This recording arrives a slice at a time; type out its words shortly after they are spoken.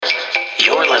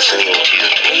listening to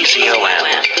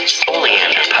KZOM,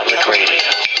 Oleander Public Radio.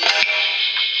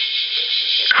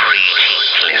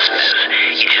 Greetings, listeners.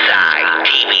 It is I,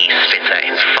 TV Spitzer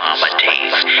and Farmer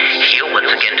Dave, here once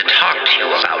again to talk to you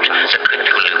about the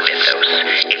Cthulhu mythos,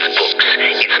 its books,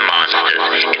 its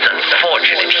monsters, its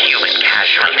unfortunate human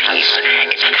casualties,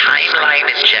 its timeline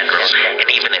in general, and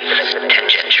even its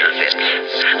tangential bits,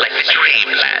 like the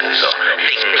dreamlands or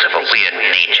things of a weird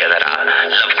nature that are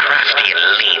Lovecraftian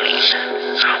leaning.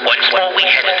 Once more we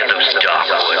head into those dark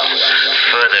woods,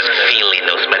 further feeling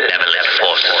those malevolent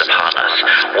forces upon us.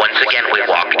 Once again we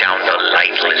walk down the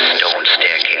lightless stone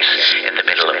staircase in the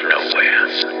middle of nowhere.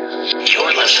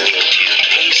 You're listening to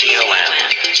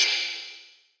KZOM.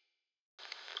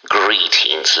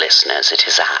 Greetings, listeners. It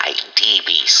is I,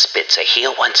 DB Spitzer,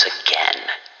 here once again.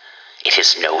 It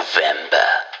is November,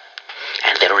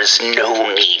 and there is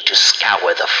no need to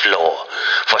scour the floor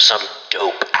for some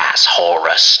dope-ass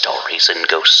horror stories and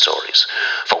ghost stories,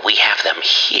 for we have them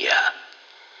here.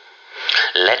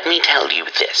 Let me tell you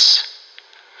this.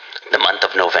 The month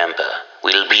of November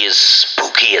will be as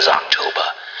spooky as October,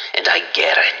 and I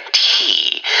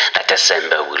guarantee that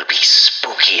December will be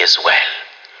spooky as well.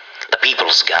 The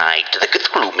People's Guide to the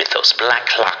Cthulhu Mythos, Black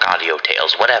Clock Audio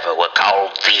Tales, whatever we're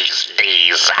called these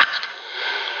days.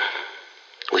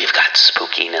 We've got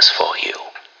spookiness for you.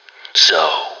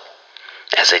 So,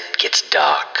 as it gets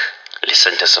dark,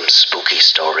 listen to some spooky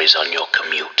stories on your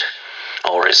commute,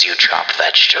 or as you chop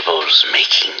vegetables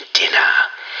making dinner,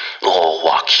 or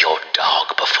walk your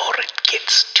dog before it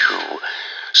gets too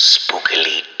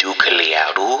spookily dookily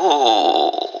out.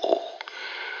 Ooh.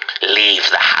 Leave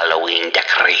the Halloween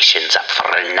decorations up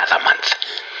for another month,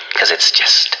 because it's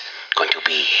just going to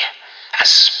be as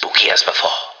spooky as before.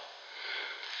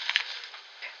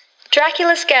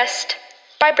 Dracula's Guest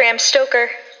by Bram Stoker.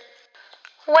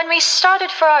 When we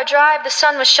started for our drive, the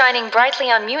sun was shining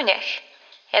brightly on Munich,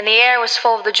 and the air was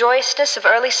full of the joyousness of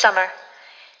early summer.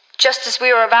 Just as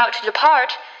we were about to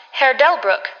depart, Herr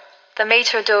Delbruck, the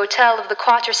maître d'hôtel of the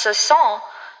Quatre Saisons,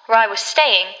 where I was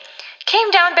staying,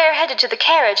 came down bareheaded to the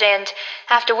carriage and,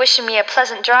 after wishing me a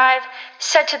pleasant drive,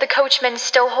 said to the coachman,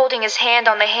 still holding his hand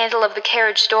on the handle of the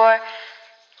carriage door,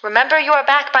 "Remember, you are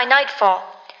back by nightfall.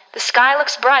 The sky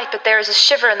looks bright, but there is a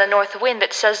shiver in the north wind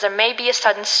that says there may be a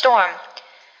sudden storm.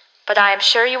 But I am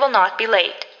sure you will not be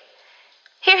late."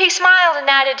 Here he smiled and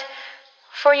added,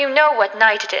 "For you know what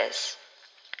night it is."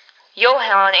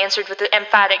 Johann answered with the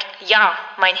emphatic, "Ja,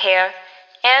 mein Herr,"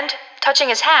 and, touching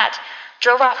his hat,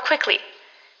 drove off quickly.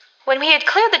 When we had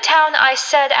cleared the town, I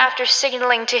said, after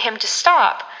signaling to him to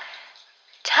stop,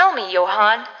 "Tell me,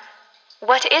 Johann,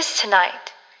 what is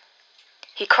tonight?"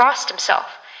 He crossed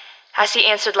himself, as he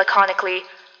answered laconically,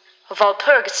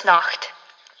 "Walpurgisnacht."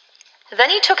 Then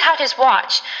he took out his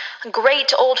watch, a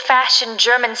great old-fashioned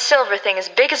German silver thing as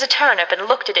big as a turnip, and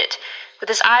looked at it, with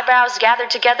his eyebrows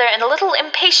gathered together and a little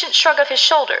impatient shrug of his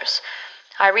shoulders.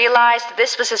 I realized that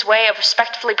this was his way of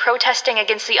respectfully protesting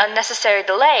against the unnecessary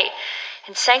delay,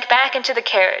 and sank back into the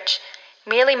carriage,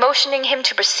 merely motioning him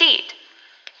to proceed.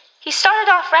 He started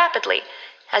off rapidly,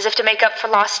 as if to make up for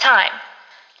lost time.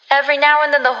 Every now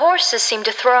and then the horses seemed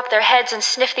to throw up their heads and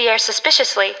sniff the air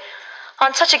suspiciously.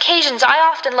 On such occasions I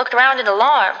often looked round in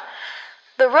alarm.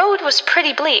 The road was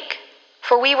pretty bleak,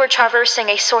 for we were traversing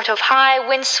a sort of high,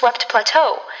 wind-swept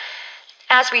plateau.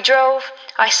 As we drove,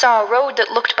 I saw a road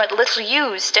that looked but little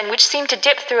used, and which seemed to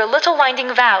dip through a little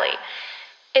winding valley.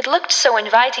 It looked so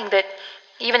inviting that,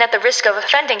 even at the risk of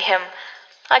offending him,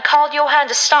 I called Johann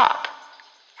to stop,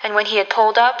 and when he had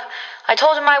pulled up, I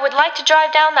told him I would like to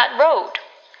drive down that road.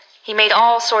 He made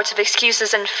all sorts of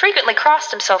excuses and frequently crossed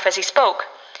himself as he spoke.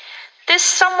 This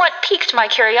somewhat piqued my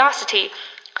curiosity,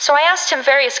 so I asked him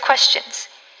various questions.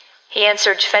 He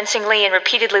answered fencingly and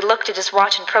repeatedly looked at his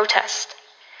watch in protest.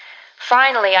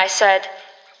 Finally I said,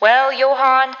 "Well,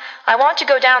 Johann, I want to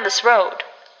go down this road.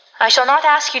 I shall not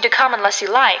ask you to come unless you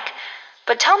like,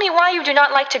 but tell me why you do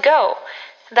not like to go.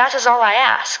 That is all I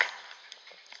ask."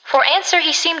 For answer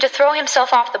he seemed to throw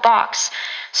himself off the box,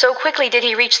 so quickly did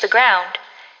he reach the ground.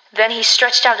 Then he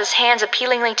stretched out his hands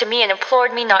appealingly to me and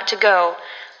implored me not to go.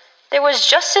 There was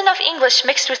just enough English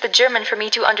mixed with the German for me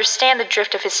to understand the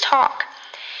drift of his talk.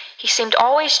 He seemed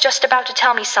always just about to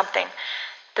tell me something,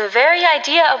 the very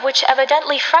idea of which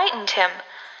evidently frightened him.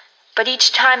 But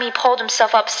each time he pulled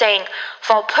himself up, saying,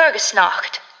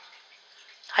 "Walpurgisnacht."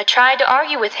 I tried to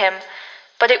argue with him,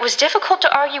 but it was difficult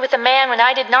to argue with a man when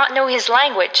I did not know his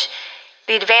language.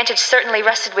 The advantage certainly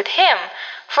rested with him,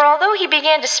 for although he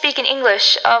began to speak in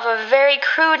English of a very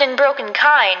crude and broken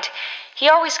kind, he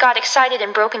always got excited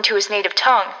and broke into his native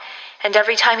tongue, and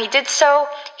every time he did so,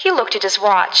 he looked at his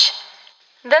watch.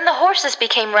 Then the horses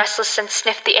became restless and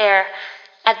sniffed the air.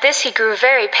 At this he grew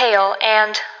very pale,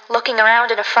 and, looking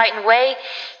around in a frightened way,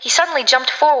 he suddenly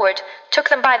jumped forward, took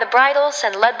them by the bridles,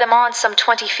 and led them on some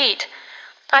 20 feet.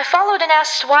 I followed and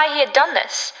asked why he had done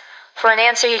this. For an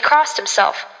answer he crossed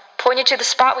himself, pointed to the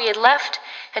spot we had left,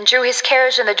 and drew his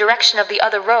carriage in the direction of the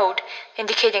other road,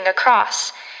 indicating a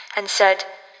cross, and said,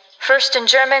 first in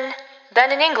German,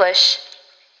 then in English,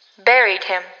 buried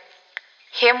him.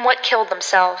 Him what killed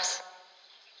themselves.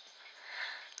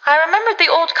 I remembered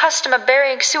the old custom of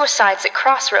burying suicides at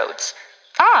crossroads.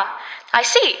 Ah, I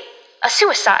see, a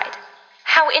suicide.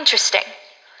 How interesting.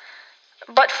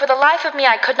 But for the life of me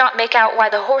I could not make out why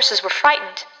the horses were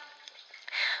frightened.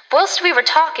 Whilst we were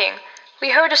talking,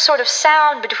 we heard a sort of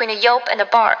sound between a yelp and a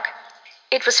bark.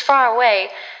 It was far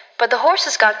away, but the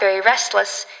horses got very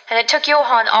restless, and it took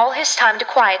Johann all his time to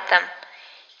quiet them.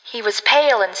 He was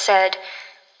pale and said,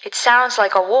 "It sounds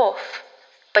like a wolf,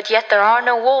 but yet there are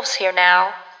no wolves here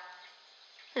now."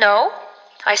 "No?"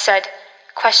 I said,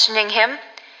 questioning him.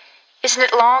 "Isn't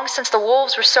it long since the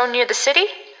wolves were so near the city?"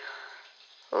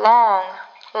 "Long,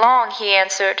 long," he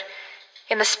answered,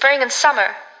 "in the spring and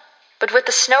summer, but with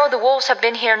the snow the wolves have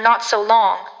been here not so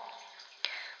long."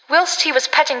 Whilst he was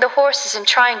petting the horses and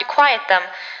trying to quiet them,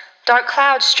 dark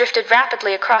clouds drifted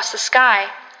rapidly across the sky.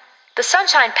 The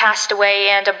sunshine passed away,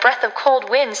 and a breath of cold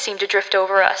wind seemed to drift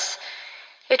over us.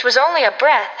 It was only a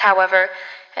breath, however,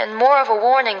 and more of a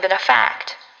warning than a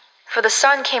fact, for the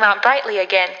sun came out brightly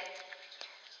again.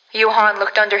 Johann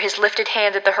looked under his lifted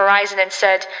hand at the horizon and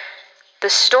said, "The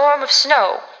storm of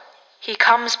snow, he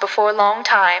comes before long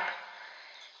time."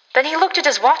 Then he looked at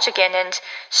his watch again, and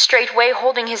straightway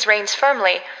holding his reins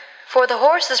firmly, for the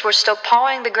horses were still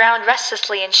pawing the ground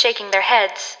restlessly and shaking their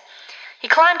heads, he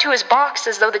climbed to his box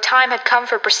as though the time had come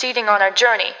for proceeding on our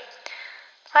journey.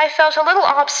 I felt a little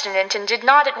obstinate and did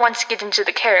not at once get into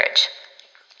the carriage.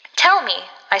 "Tell me,"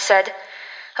 I said,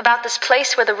 "about this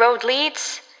place where the road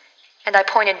leads," and I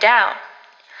pointed down.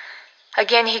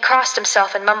 Again he crossed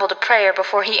himself and mumbled a prayer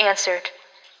before he answered,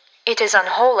 "It is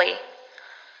unholy."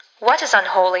 "What is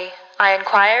unholy?" I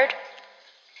inquired.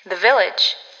 "The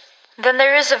village." "Then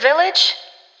there is a village?"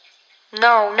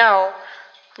 "No, no.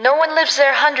 No one lives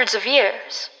there hundreds of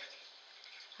years."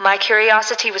 My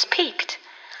curiosity was piqued.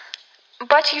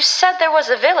 "But you said there was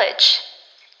a village."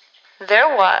 "There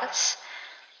was."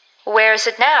 "Where is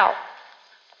it now?"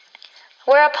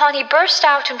 Whereupon he burst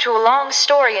out into a long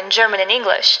story in German and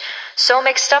English, so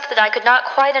mixed up that I could not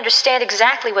quite understand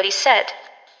exactly what he said.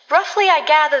 Roughly I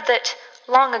gathered that,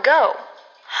 long ago,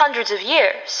 hundreds of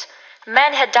years,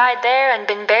 men had died there and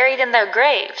been buried in their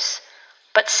graves,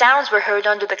 but sounds were heard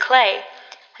under the clay,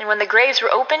 and when the graves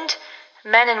were opened,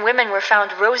 men and women were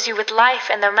found rosy with life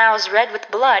and their mouths red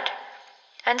with blood.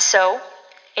 And so,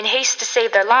 in haste to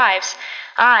save their lives,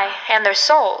 aye, and their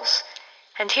souls,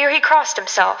 and here he crossed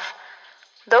himself,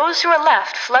 those who were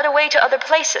left fled away to other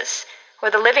places,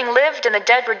 where the living lived and the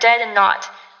dead were dead and not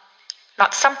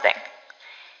something.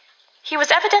 He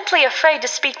was evidently afraid to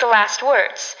speak the last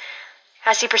words.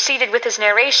 As he proceeded with his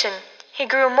narration, he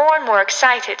grew more and more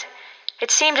excited. It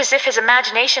seemed as if his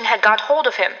imagination had got hold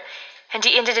of him, and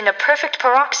he ended in a perfect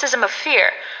paroxysm of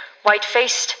fear,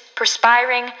 white-faced,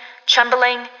 perspiring,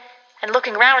 trembling, and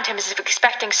looking round him as if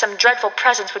expecting some dreadful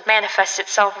presence would manifest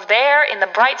itself there in the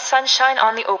bright sunshine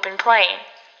on the open plain.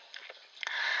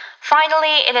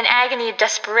 Finally, in an agony of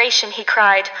desperation, he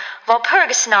cried,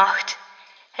 "Walpurgisnacht,"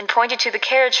 and pointed to the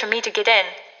carriage for me to get in.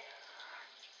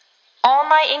 All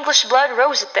my English blood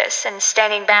rose at this, and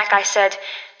standing back I said,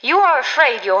 "You are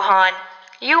afraid, Johann.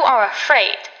 You are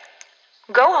afraid.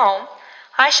 Go home.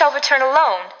 I shall return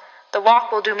alone. The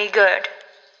walk will do me good."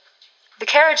 The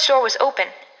carriage door was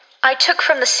open. I took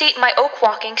from the seat my oak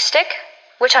walking stick,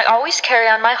 which I always carry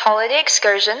on my holiday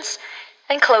excursions,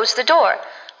 and closed the door,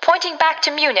 pointing back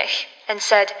to Munich, and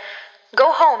said,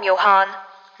 "Go home, Johann.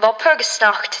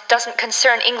 Walpurgisnacht doesn't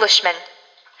concern Englishmen."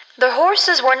 The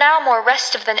horses were now more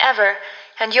restive than ever,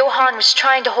 and Johann was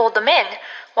trying to hold them in,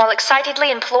 while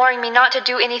excitedly imploring me not to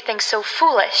do anything so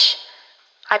foolish.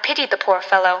 I pitied the poor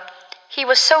fellow. He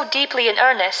was so deeply in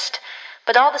earnest,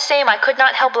 but all the same I could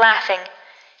not help laughing.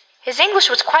 His English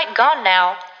was quite gone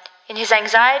now. In his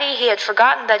anxiety he had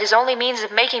forgotten that his only means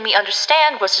of making me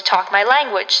understand was to talk my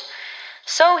language.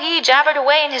 So he jabbered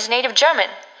away in his native German.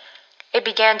 It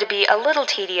began to be a little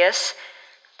tedious.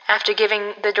 After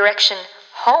giving the direction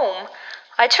home,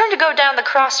 I turned to go down the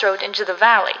crossroad into the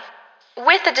valley.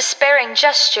 With a despairing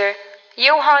gesture,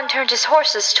 Johann turned his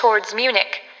horses towards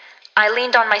Munich. I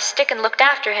leaned on my stick and looked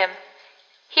after him.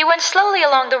 He went slowly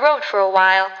along the road for a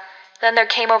while. Then there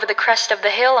came over the crest of the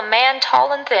hill a man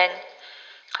tall and thin.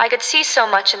 I could see so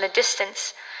much in the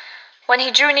distance. When he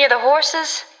drew near the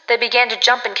horses, they began to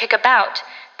jump and kick about,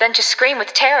 then to scream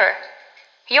with terror.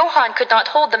 Johann could not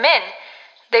hold them in.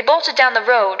 They bolted down the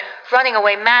road, running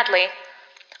away madly.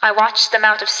 I watched them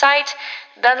out of sight,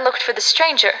 then looked for the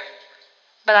stranger.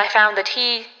 But I found that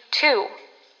he, too,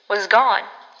 was gone.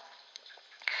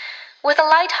 With a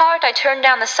light heart, I turned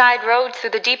down the side road through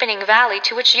the deepening valley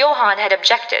to which Johann had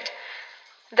objected.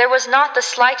 There was not the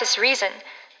slightest reason,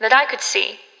 that I could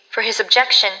see, for his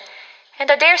objection, and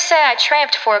I dare say I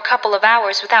tramped for a couple of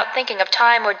hours without thinking of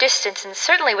time or distance, and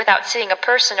certainly without seeing a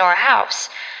person or a house.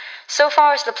 So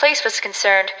far as the place was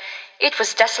concerned, it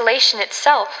was desolation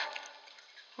itself.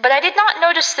 But I did not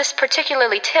notice this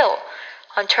particularly till,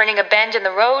 on turning a bend in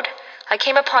the road, I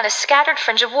came upon a scattered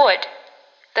fringe of wood.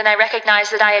 Then I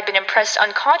recognized that I had been impressed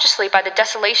unconsciously by the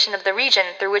desolation of the region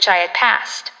through which I had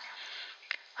passed.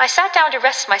 I sat down to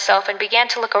rest myself and began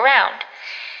to look around.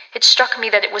 It struck me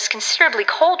that it was considerably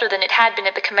colder than it had been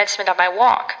at the commencement of my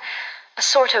walk. A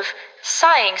sort of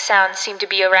sighing sound seemed to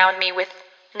be around me, with,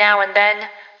 now and then,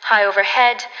 high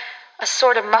overhead, a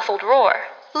sort of muffled roar.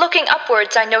 Looking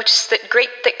upwards, I noticed that great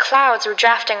thick clouds were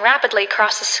drafting rapidly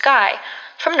across the sky,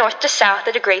 from north to south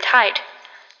at a great height.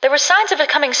 There were signs of a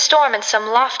coming storm in some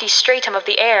lofty stratum of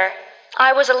the air.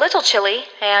 I was a little chilly,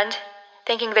 and,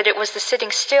 thinking that it was the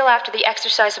sitting still after the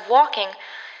exercise of walking,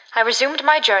 I resumed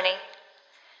my journey.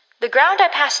 The ground I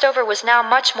passed over was now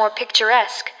much more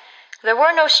picturesque. There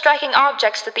were no striking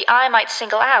objects that the eye might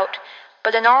single out,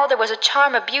 but in all there was a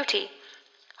charm of beauty.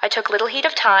 I took little heed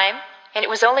of time, and it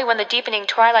was only when the deepening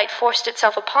twilight forced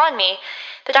itself upon me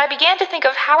that I began to think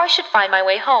of how I should find my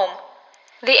way home.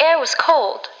 The air was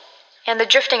cold, and the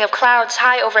drifting of clouds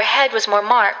high overhead was more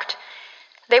marked.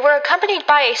 They were accompanied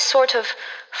by a sort of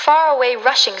far-away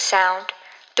rushing sound,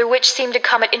 through which seemed to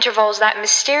come at intervals that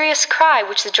mysterious cry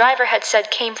which the driver had said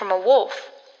came from a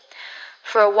wolf.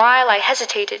 For a while I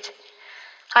hesitated.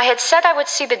 I had said I would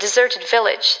see the deserted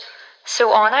village,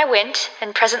 so on I went,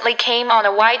 and presently came on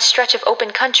a wide stretch of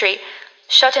open country,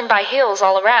 shut in by hills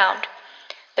all around.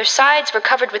 Their sides were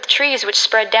covered with trees which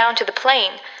spread down to the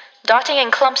plain, dotting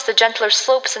in clumps the gentler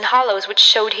slopes and hollows which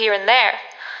showed here and there.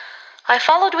 I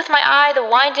followed with my eye the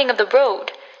winding of the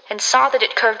road, and saw that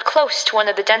it curved close to one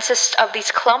of the densest of these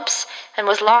clumps, and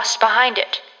was lost behind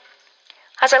it.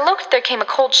 As I looked, there came a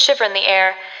cold shiver in the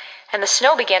air, and the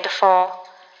snow began to fall.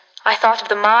 I thought of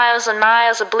the miles and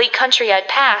miles of bleak country I had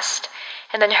passed,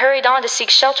 and then hurried on to seek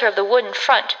shelter of the wood in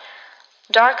front.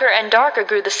 Darker and darker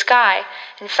grew the sky,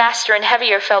 and faster and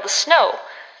heavier fell the snow,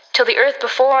 till the earth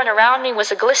before and around me was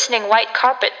a glistening white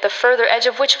carpet, the further edge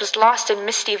of which was lost in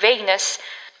misty vagueness.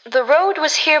 The road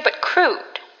was here but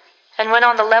crude, and when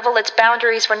on the level its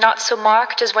boundaries were not so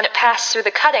marked as when it passed through the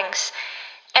cuttings,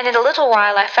 and in a little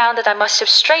while I found that I must have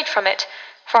strayed from it,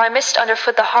 for I missed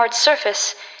underfoot the hard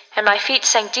surface, and my feet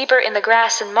sank deeper in the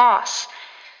grass and moss.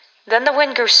 Then the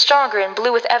wind grew stronger and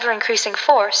blew with ever-increasing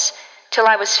force, till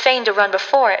I was fain to run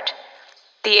before it.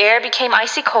 The air became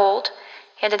icy cold,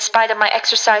 and in spite of my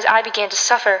exercise I began to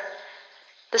suffer.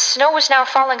 The snow was now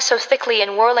falling so thickly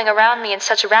and whirling around me in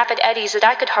such rapid eddies that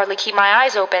I could hardly keep my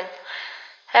eyes open.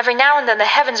 Every now and then the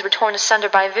heavens were torn asunder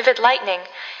by vivid lightning,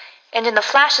 and in the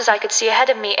flashes I could see ahead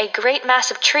of me a great mass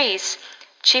of trees,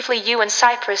 chiefly yew and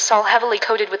cypress, all heavily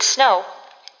coated with snow.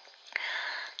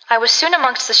 I was soon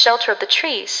amongst the shelter of the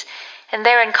trees, and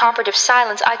there in comparative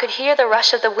silence I could hear the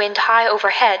rush of the wind high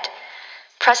overhead.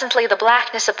 Presently the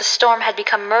blackness of the storm had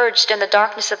become merged in the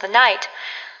darkness of the night.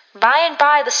 By and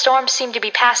by the storm seemed to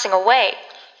be passing away.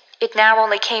 It now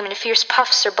only came in fierce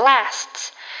puffs or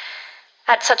blasts.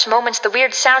 At such moments the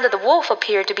weird sound of the wolf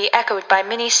appeared to be echoed by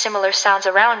many similar sounds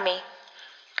around me.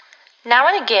 Now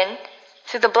and again,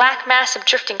 through the black mass of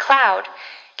drifting cloud,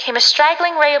 came a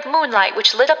straggling ray of moonlight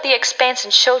which lit up the expanse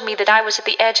and showed me that I was at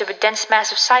the edge of a dense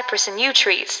mass of cypress and yew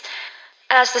trees.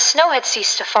 As the snow had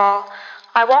ceased to fall,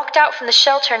 I walked out from the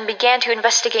shelter and began to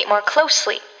investigate more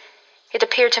closely. It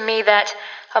appeared to me that,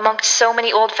 amongst so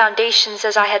many old foundations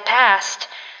as I had passed,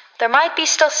 there might be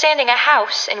still standing a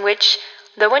house in which,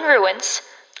 though in ruins,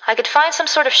 I could find some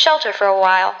sort of shelter for a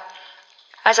while.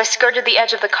 As I skirted the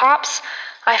edge of the copse,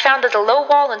 I found that a low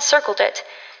wall encircled it,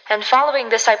 and following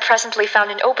this I presently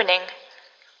found an opening.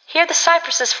 Here the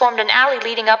cypresses formed an alley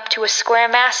leading up to a square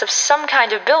mass of some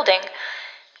kind of building.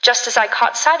 Just as I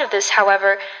caught sight of this,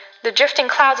 however, the drifting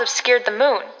clouds obscured the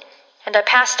moon, and I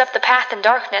passed up the path in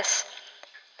darkness.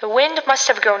 The wind must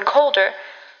have grown colder,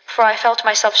 for I felt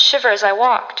myself shiver as I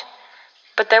walked.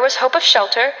 But there was hope of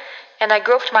shelter, and I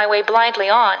groped my way blindly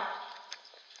on.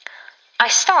 I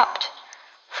stopped,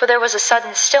 for there was a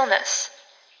sudden stillness.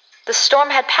 The storm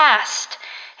had passed,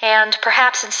 and,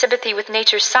 perhaps in sympathy with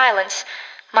nature's silence,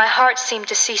 my heart seemed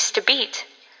to cease to beat.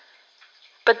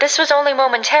 But this was only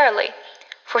momentarily,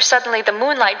 for suddenly the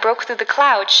moonlight broke through the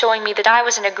clouds, showing me that I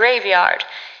was in a graveyard,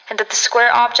 and that the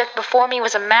square object before me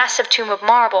was a massive tomb of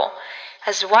marble,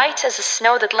 as white as the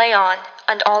snow that lay on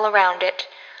and all around it.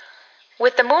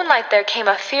 With the moonlight there came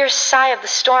a fierce sigh of the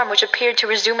storm, which appeared to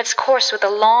resume its course with a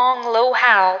long, low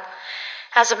howl,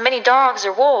 as of many dogs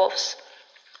or wolves.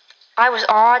 I was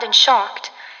awed and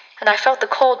shocked, and I felt the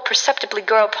cold perceptibly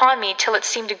grow upon me till it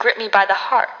seemed to grip me by the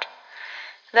heart.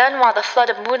 Then, while the flood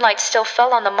of moonlight still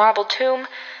fell on the marble tomb,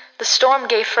 the storm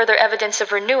gave further evidence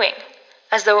of renewing,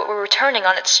 as though it were returning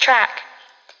on its track.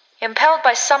 Impelled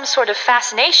by some sort of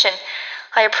fascination,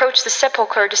 I approached the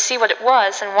sepulchre to see what it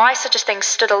was and why such a thing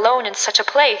stood alone in such a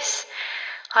place.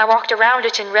 I walked around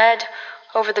it and read,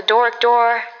 over the Doric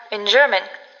door, in German,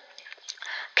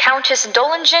 Countess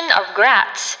Dollingen of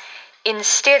Gratz, in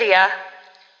Styria,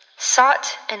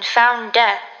 sought and found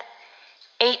death,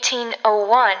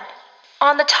 1801.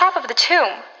 On the top of the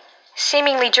tomb,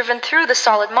 seemingly driven through the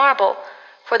solid marble,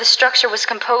 for the structure was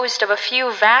composed of a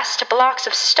few vast blocks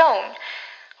of stone,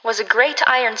 was a great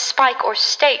iron spike or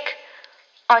stake.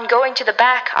 On going to the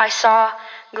back, I saw,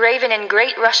 graven in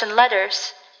great Russian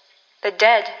letters, "The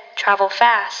dead travel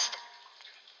fast."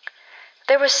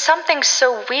 There was something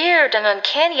so weird and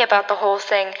uncanny about the whole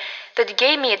thing that it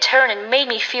gave me a turn and made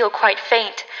me feel quite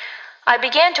faint. I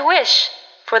began to wish,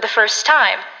 for the first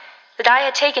time, that I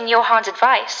had taken Johann's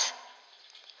advice.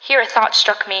 Here a thought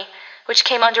struck me, which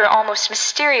came under almost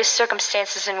mysterious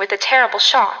circumstances and with a terrible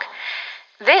shock.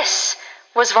 This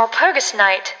was Walpurgis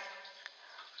Night.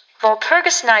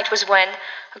 Walpurgis Night was when,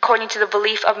 according to the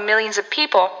belief of millions of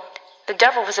people, the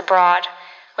devil was abroad,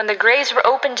 when the graves were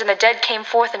opened and the dead came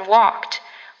forth and walked,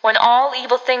 when all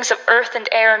evil things of earth and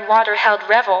air and water held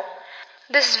revel.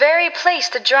 This very place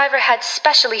the driver had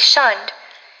specially shunned.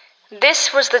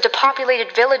 This was the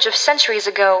depopulated village of centuries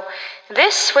ago.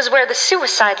 This was where the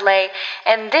suicide lay,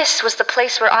 and this was the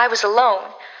place where I was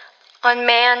alone,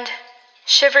 unmanned,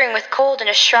 shivering with cold in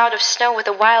a shroud of snow with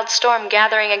a wild storm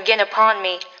gathering again upon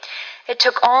me. It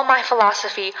took all my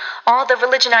philosophy, all the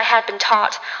religion I had been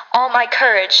taught, all my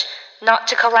courage, not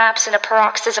to collapse in a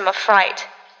paroxysm of fright.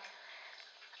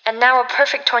 And now a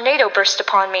perfect tornado burst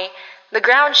upon me. The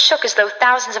ground shook as though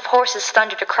thousands of horses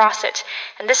thundered across it,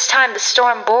 and this time the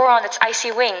storm bore on its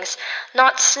icy wings,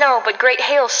 not snow, but great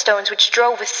hailstones which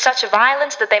drove with such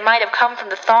violence that they might have come from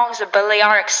the thongs of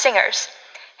Balearic singers.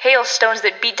 Hailstones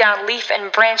that beat down leaf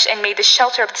and branch and made the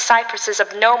shelter of the cypresses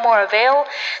of no more avail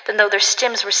than though their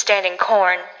stems were standing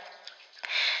corn.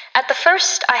 At the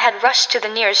first I had rushed to the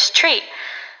nearest tree,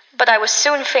 but I was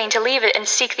soon fain to leave it and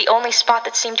seek the only spot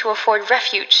that seemed to afford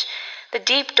refuge, the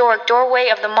deep Doric doorway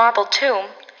of the marble tomb.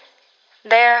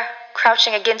 There,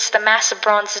 crouching against the massive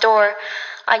bronze door,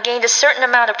 I gained a certain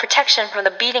amount of protection from the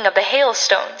beating of the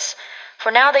hailstones, for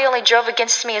now they only drove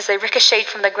against me as they ricocheted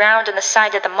from the ground and the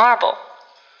side of the marble.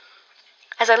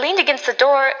 As I leaned against the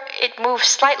door, it moved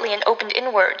slightly and opened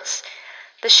inwards.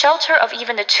 The shelter of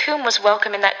even a tomb was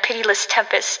welcome in that pitiless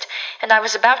tempest, and I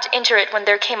was about to enter it when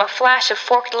there came a flash of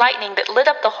forked lightning that lit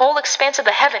up the whole expanse of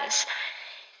the heavens.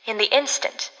 In the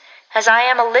instant, as I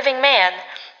am a living man,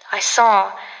 I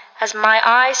saw, as my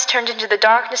eyes turned into the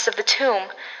darkness of the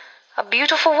tomb, a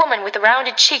beautiful woman with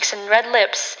rounded cheeks and red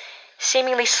lips,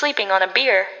 seemingly sleeping on a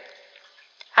bier.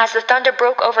 As the thunder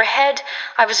broke overhead,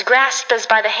 I was grasped as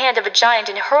by the hand of a giant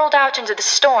and hurled out into the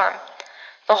storm.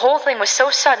 The whole thing was so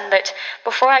sudden that,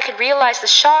 before I could realize the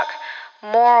shock,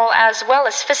 moral as well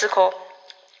as physical,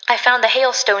 I found the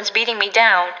hailstones beating me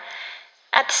down.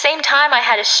 At the same time, I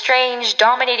had a strange,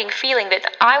 dominating feeling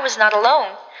that I was not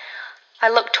alone. I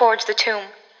looked towards the tomb.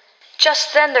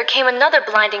 Just then there came another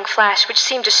blinding flash which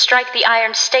seemed to strike the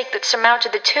iron stake that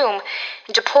surmounted the tomb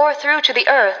and to pour through to the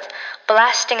earth,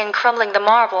 blasting and crumbling the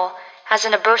marble, as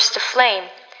in a burst of flame.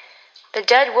 The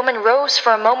dead woman rose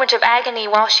for a moment of agony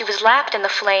while she was lapped in the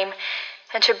flame,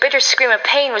 and her bitter scream of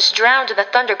pain was drowned in the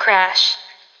thunder crash.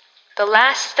 The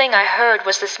last thing I heard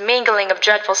was this mingling of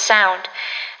dreadful sound,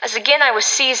 as again I was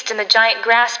seized in the giant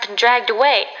grasp and dragged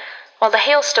away, while the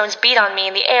hailstones beat on me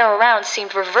and the air around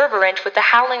seemed reverberant with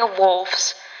the howling of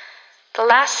wolves. The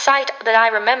last sight that I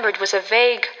remembered was a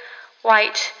vague,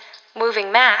 white,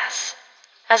 moving mass,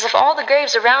 as if all the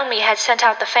graves around me had sent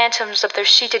out the phantoms of their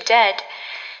sheeted dead,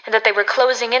 and that they were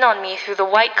closing in on me through the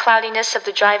white cloudiness of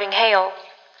the driving hail.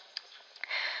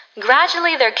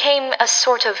 Gradually there came a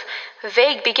sort of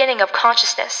vague beginning of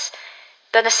consciousness,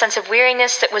 then a sense of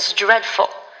weariness that was dreadful.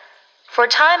 For a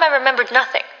time I remembered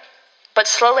nothing, but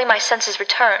slowly my senses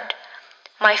returned.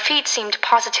 My feet seemed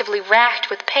positively racked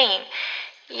with pain,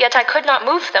 yet I could not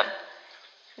move them.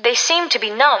 They seemed to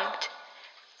be numbed.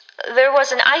 There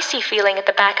was an icy feeling at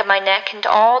the back of my neck and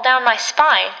all down my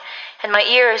spine, and my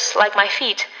ears, like my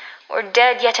feet, were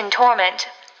dead yet in torment.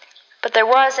 But there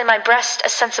was in my breast a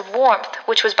sense of warmth,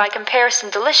 which was by comparison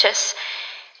delicious.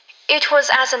 It was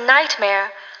as a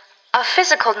nightmare, a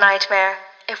physical nightmare,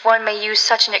 if one may use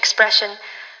such an expression,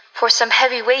 for some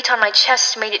heavy weight on my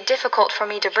chest made it difficult for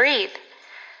me to breathe.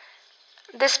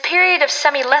 This period of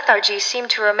semi-lethargy seemed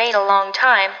to remain a long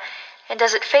time, and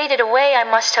as it faded away I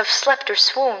must have slept or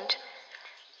swooned.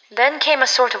 Then came a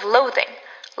sort of loathing,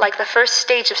 like the first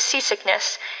stage of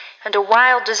seasickness, and a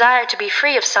wild desire to be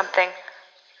free of something.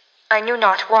 I knew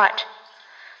not what.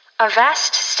 A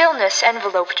vast stillness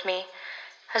enveloped me,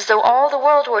 as though all the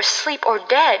world were asleep or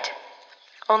dead,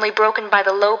 only broken by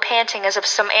the low panting as of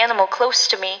some animal close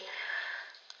to me.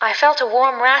 I felt a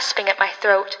warm rasping at my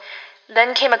throat.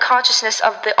 Then came a consciousness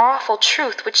of the awful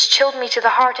truth which chilled me to the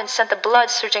heart and sent the blood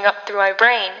surging up through my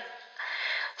brain.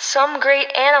 Some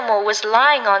great animal was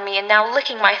lying on me and now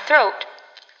licking my throat.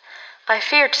 I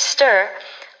feared to stir,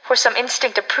 for some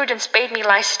instinct of prudence bade me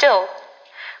lie still.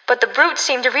 But the brute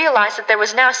seemed to realize that there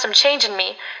was now some change in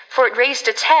me, for it raised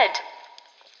its head.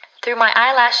 Through my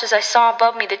eyelashes I saw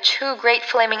above me the two great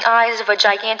flaming eyes of a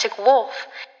gigantic wolf.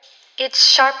 Its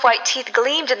sharp white teeth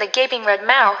gleamed in the gaping red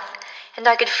mouth, and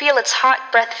I could feel its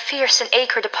hot breath fierce and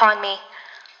acrid upon me.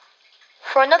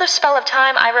 For another spell of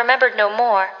time I remembered no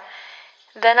more.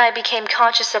 Then I became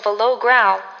conscious of a low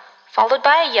growl, followed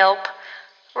by a yelp,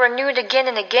 renewed again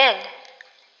and again.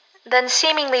 Then,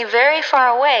 seemingly very far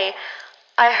away,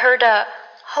 I heard a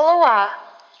 "Holloa!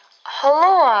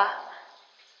 Holloa!"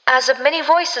 as of many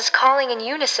voices calling in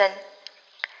unison.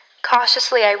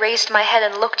 Cautiously I raised my head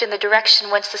and looked in the direction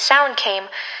whence the sound came,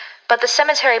 but the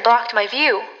cemetery blocked my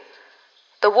view.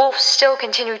 The wolf still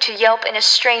continued to yelp in a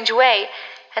strange way,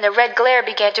 and a red glare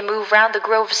began to move round the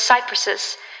grove of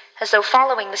cypresses, as though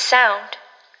following the sound.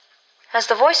 As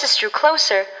the voices drew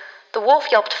closer, the wolf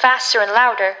yelped faster and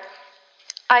louder.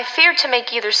 I feared to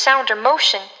make either sound or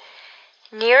motion.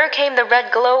 Nearer came the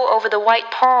red glow over the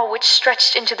white pall which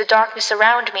stretched into the darkness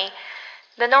around me.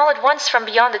 Then all at once from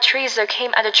beyond the trees there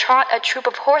came at a trot a troop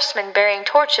of horsemen bearing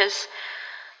torches.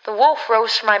 The wolf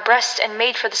rose from my breast and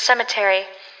made for the cemetery.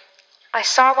 I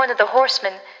saw one of the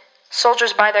horsemen,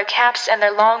 soldiers by their caps and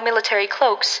their long military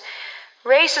cloaks,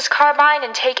 raise his carbine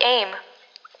and take aim.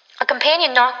 A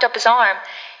companion knocked up his arm,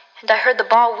 and I heard the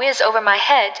ball whiz over my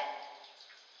head.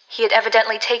 He had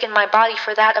evidently taken my body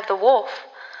for that of the wolf.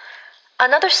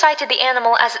 Another sighted the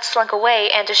animal as it slunk away,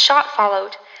 and a shot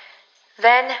followed.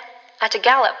 Then, at a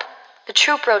gallop, the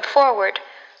troop rode forward,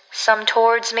 some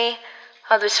towards me,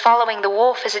 others following the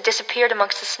wolf as it disappeared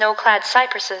amongst the snow-clad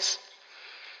cypresses.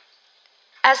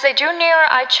 As they drew nearer,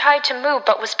 I tried to move,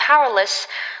 but was powerless,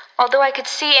 although I could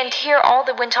see and hear all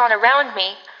that went on around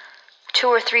me. 2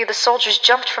 or 3 of the soldiers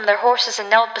jumped from their horses and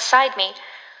knelt beside me.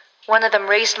 One of them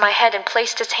raised my head and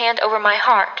placed his hand over my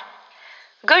heart.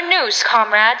 "Good news,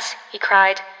 comrades," he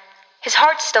cried. "His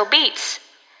heart still beats."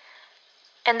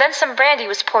 And then some brandy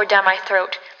was poured down my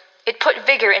throat. It put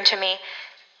vigor into me,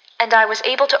 and I was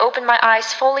able to open my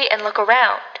eyes fully and look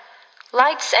around.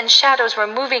 Lights and shadows were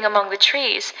moving among the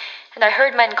trees, and I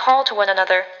heard men call to one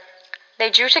another. They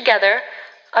drew together,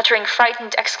 uttering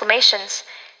frightened exclamations,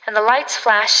 and the lights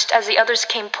flashed as the others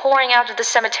came pouring out of the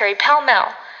cemetery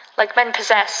pell-mell, like men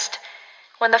possessed.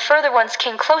 When the further ones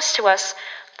came close to us,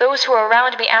 those who were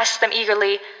around me asked them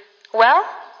eagerly, "Well?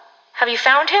 Have you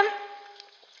found him?"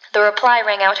 The reply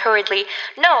rang out hurriedly,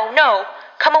 "No, no!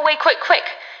 Come away quick,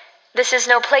 quick! This is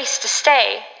no place to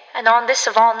stay, and on this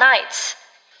of all nights."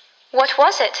 "What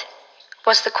was it?"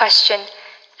 was the question,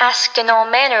 asked in all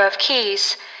manner of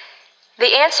keys.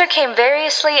 The answer came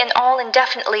variously and all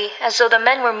indefinitely, as though the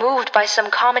men were moved by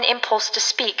some common impulse to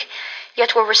speak,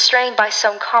 yet were restrained by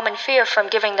some common fear from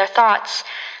giving their thoughts.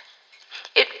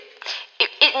 It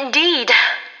indeed,"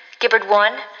 gibbered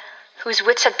one, whose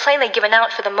wits had plainly given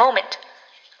out for the moment.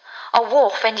 "A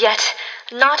wolf, and yet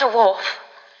not a wolf,"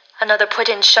 another put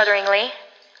in shudderingly.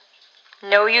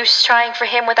 "No use trying for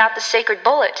him without the sacred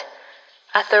bullet,"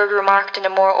 a third remarked in a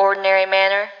more ordinary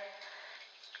manner.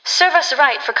 "Serve us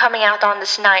right for coming out on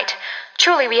this night.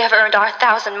 Truly we have earned our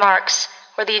 1,000 marks,"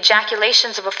 were the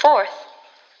ejaculations of a fourth.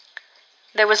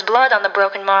 "There was blood on the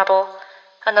broken marble,"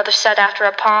 another said after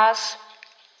a pause.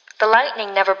 "The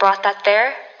lightning never brought that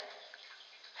there."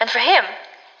 "And for him?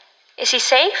 Is he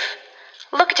safe?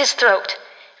 Look at his throat.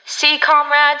 See,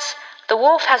 comrades, the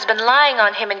wolf has been lying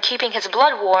on him and keeping his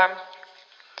blood warm."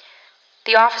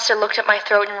 The officer looked at my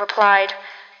throat and replied,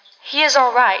 "He is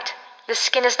all right. The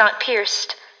skin is not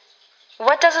pierced."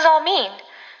 What does it all mean?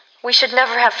 We should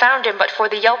never have found him but for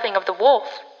the yelping of the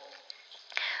wolf.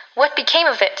 What became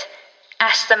of it?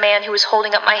 asked the man who was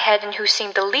holding up my head and who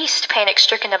seemed the least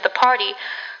panic-stricken of the party,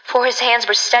 for his hands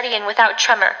were steady and without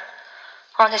tremor.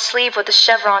 On his sleeve was the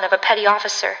chevron of a petty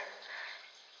officer.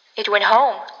 "It went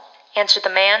home," answered the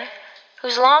man,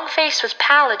 whose long face was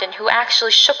pallid and who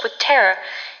actually shook with terror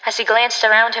as he glanced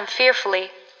around him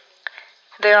fearfully.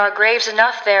 "There are graves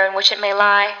enough there in which it may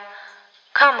lie.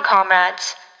 Come,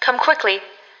 comrades, come quickly.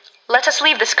 Let us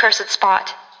leave this cursed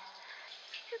spot."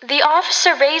 The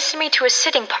officer raised me to a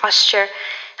sitting posture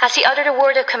as he uttered a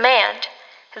word of command.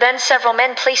 Then several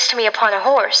men placed me upon a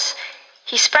horse.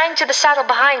 He sprang to the saddle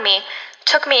behind me,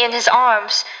 took me in his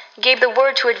arms, gave the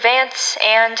word to advance,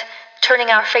 and, turning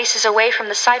our faces away from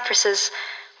the cypresses,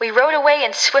 we rode away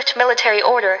in swift military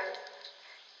order.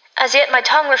 As yet my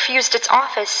tongue refused its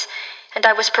office, and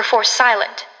I was perforce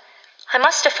silent. I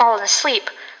must have fallen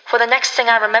asleep, for the next thing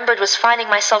I remembered was finding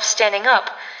myself standing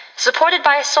up, supported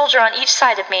by a soldier on each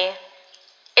side of me.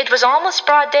 It was almost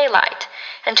broad daylight,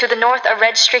 and to the north a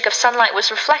red streak of sunlight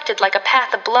was reflected like a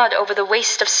path of blood over the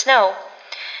waste of snow.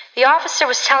 The officer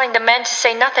was telling the men to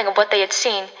say nothing of what they had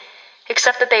seen,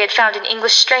 except that they had found an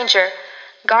English stranger,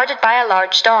 guarded by a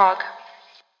large dog.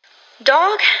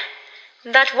 "Dog?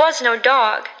 That was no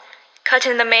dog," cut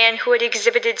in the man who had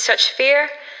exhibited such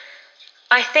fear.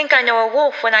 "I think I know a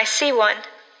wolf when I see one."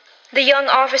 The young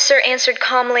officer answered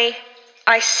calmly,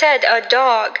 "I said a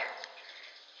dog."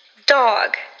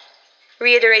 "Dog,"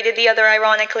 reiterated the other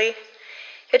ironically.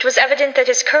 It was evident that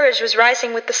his courage was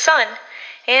rising with the sun,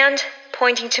 and,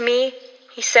 pointing to me,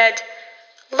 he said,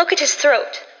 "Look at his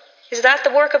throat. Is that the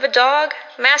work of a dog,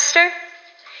 master?"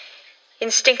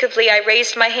 Instinctively I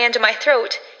raised my hand to my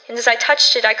throat, and as I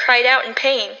touched it I cried out in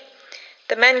pain.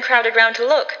 The men crowded round to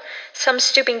look, some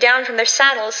stooping down from their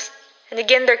saddles, and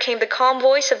again there came the calm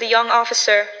voice of the young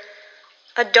officer.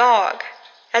 "A dog,"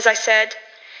 as I said.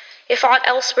 If aught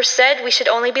else were said, we should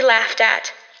only be laughed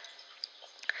at.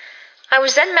 I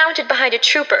was then mounted behind a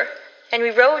trooper, and we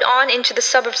rode on into the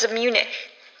suburbs of Munich.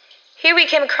 Here we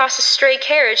came across a stray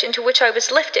carriage into which I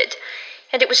was lifted,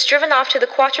 and it was driven off to the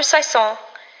Quatre Saisons,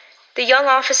 the young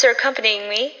officer accompanying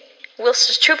me, whilst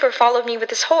the trooper followed me with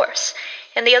his horse,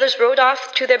 and the others rode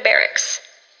off to their barracks.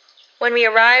 When we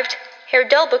arrived, Herr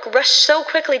Delbruck rushed so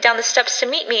quickly down the steps to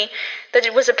meet me that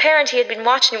it was apparent he had been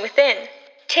watching within.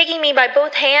 Taking me by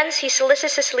both hands, he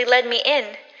solicitously led me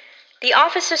in. The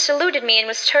officer saluted me and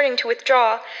was turning to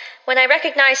withdraw, when I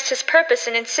recognized his purpose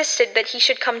and insisted that he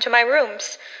should come to my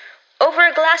rooms. Over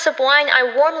a glass of wine I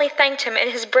warmly thanked him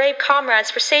and his brave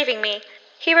comrades for saving me.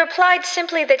 He replied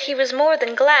simply that he was more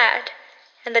than glad,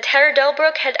 and that Herr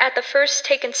Delbruck had at the first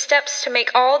taken steps to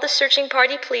make all the searching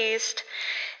party pleased,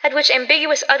 at which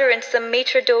ambiguous utterance the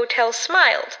maître d'hôtel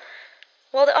smiled,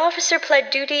 while the officer pled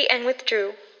duty and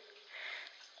withdrew.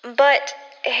 "But,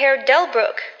 Herr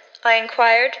Delbruck," I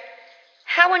inquired,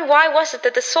 "how and why was it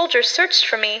that the soldiers searched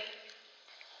for me?"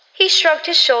 He shrugged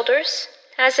his shoulders,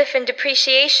 as if in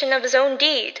depreciation of his own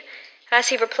deed, as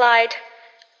he replied,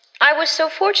 "I was so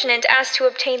fortunate as to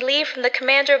obtain leave from the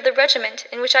commander of the regiment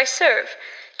in which I serve,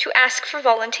 to ask for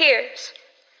volunteers."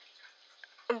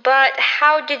 "But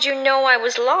how did you know I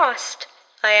was lost?"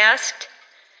 I asked.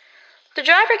 "The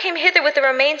driver came hither with the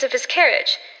remains of his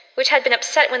carriage, which had been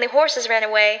upset when the horses ran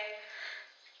away."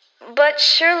 "But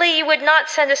surely you would not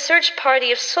send a search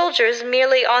party of soldiers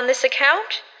merely on this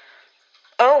account?"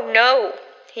 "Oh, no,"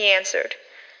 he answered.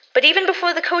 "But even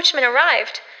before the coachman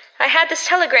arrived, I had this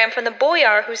telegram from the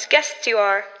boyar whose guests you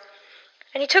are."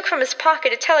 And he took from his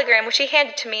pocket a telegram which he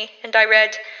handed to me, and I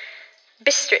read,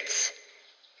 "Bistritz.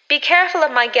 Be careful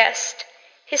of my guest.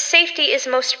 His safety is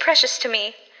most precious to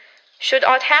me. Should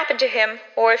aught happen to him,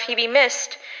 or if he be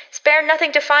missed, spare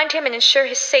nothing to find him and ensure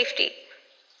his safety.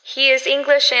 He is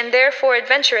English and therefore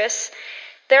adventurous.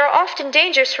 There are often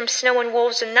dangers from snow and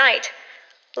wolves and night.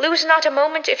 Lose not a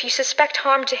moment if you suspect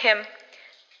harm to him.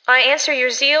 I answer your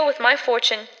zeal with my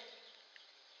fortune.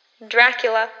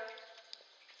 Dracula."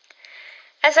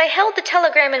 As I held the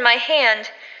telegram in my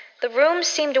hand, the room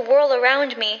seemed to whirl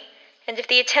around me, and if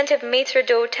the attentive maître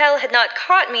d'hôtel had not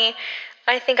caught me,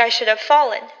 I think I should have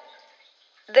fallen.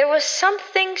 There was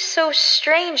something so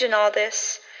strange in all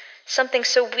this, something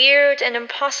so weird and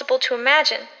impossible to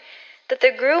imagine, that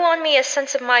there grew on me a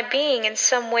sense of my being in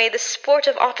some way the sport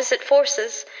of opposite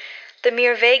forces, the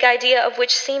mere vague idea of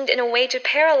which seemed in a way to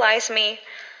paralyze me.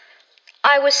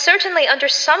 I was certainly under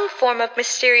some form of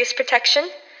mysterious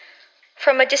protection.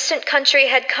 From a distant country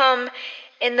had come,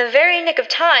 in the very nick of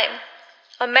time,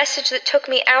 a message that took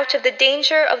me out of the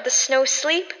danger of the snow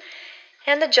sleep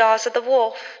and the jaws of the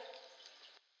wolf.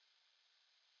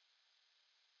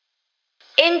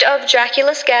 End of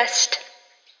Dracula's Guest.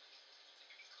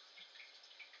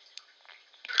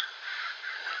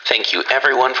 Thank you,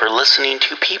 everyone, for listening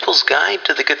to People's Guide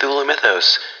to the Cthulhu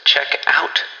Mythos. Check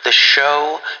out the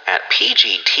show at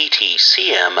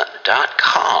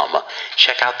pgttcm.com.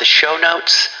 Check out the show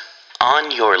notes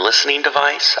on your listening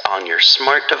device, on your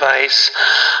smart device,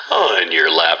 on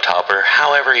your laptop, or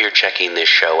however you're checking this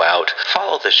show out.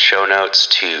 Follow the show notes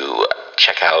to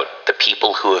check out the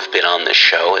people who have been on the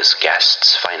show as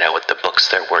guests, find out what the books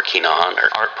they're working on, or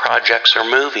art projects, or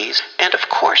movies. And of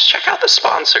course, check out the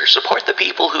sponsors. Support the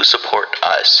people who support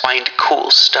us. Find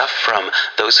cool stuff from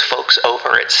those folks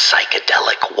over at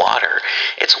Psychedelic Water.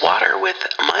 It's water with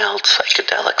mild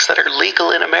psychedelics that are legal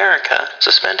in America,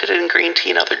 suspended in green tea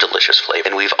and other delicious flavors.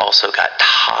 And we've also got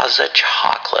Taza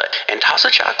Chocolate. And Taza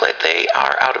Chocolate, they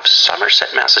are out of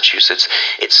Somerset, Massachusetts.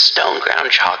 It's stone ground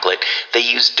chocolate. They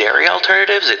use dairy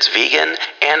alternatives. It's vegan.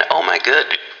 And oh my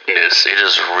goodness, it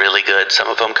is really good. Some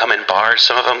of them come in bars.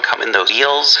 Some of them come in those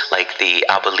deals, like the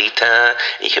Abuelita.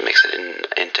 You can mix it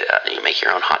into you make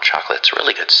your own hot chocolate. It's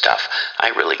really good stuff.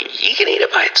 You can eat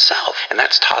it by itself. And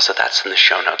that's Taza. That's in the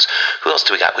show notes. Who else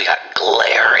do we got? We got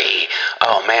Glary.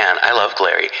 Oh man, I love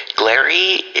Glary.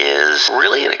 Glary is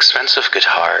really inexpensive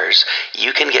guitars.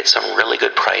 You can get some really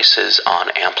good prices on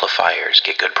amplifiers.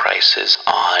 Get good prices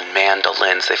on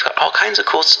mandolins. They've got all kinds of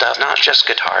cool stuff. Not just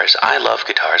guitars. I love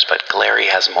guitars, but Glary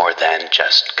has more than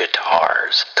just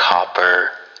guitars.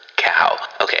 Copper Cow.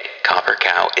 Okay, Copper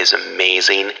Cow is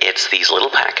amazing. It's these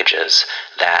little packages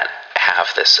that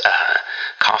have this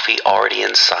coffee already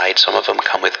inside. Some of them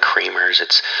come with creamers.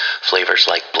 It's flavors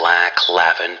like black,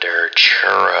 lavender,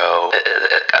 churro,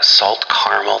 salt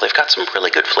caramel. They've got some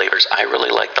really good flavors. I really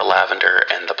like the lavender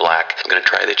and the black. I'm going to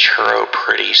try the churro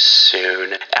pretty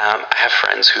soon. I have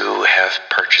friends who have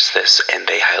purchased this and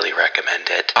they highly recommend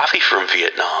it. Coffee from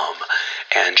Vietnam.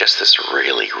 And just this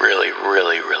really, really,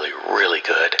 really, really, really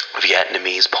good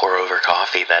Vietnamese pour-over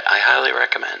coffee that I highly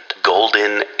recommend.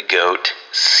 Golden Goat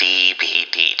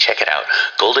CBD. Check it out.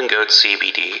 Golden Goat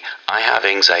CBD. I have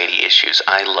anxiety issues.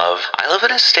 I live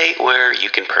in a state where you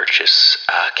can purchase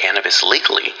cannabis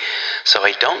legally, so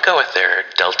I don't go with their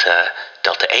Delta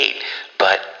 8.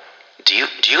 But do you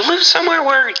live somewhere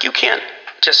where you can't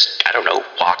just, I don't know,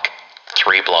 walk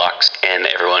 3 blocks and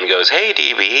everyone goes, "Hey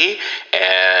DB,"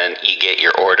 and you get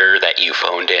your order that you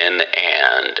phoned in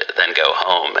and then go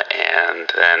home and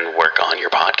then work on your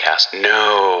podcast?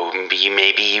 No,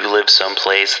 maybe you live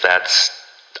someplace that's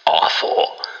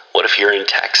awful. What if you're in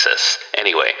Texas?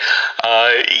 Anyway,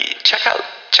 check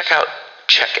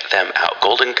them out.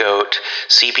 Golden Goat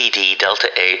CBD Delta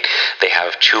 8. They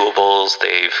have chewables.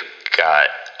 They've got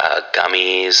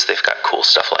gummies. They've got cool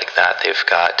stuff like that. They've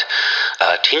got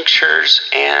tinctures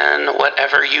and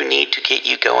whatever you need to get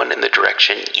you going in the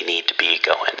direction you need to be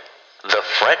going. The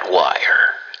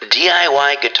Fretwire.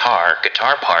 DIY guitar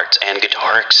parts, and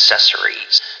guitar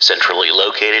accessories. Centrally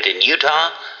located in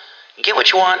Utah. Get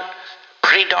what you want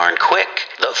pretty darn quick.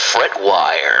 The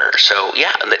Fretwire. So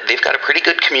yeah, they've got a pretty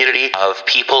good community of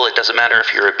people. It doesn't matter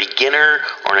if you're a beginner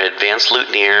or an advanced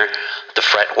luthier. The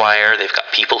Fretwire, they've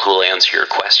got people who will answer your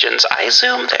questions. I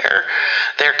assume their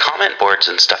comment boards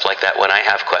and stuff like that when I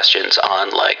have questions on,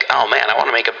 like, oh man, I want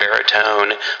to make a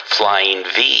baritone flying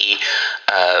V,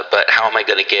 but how am I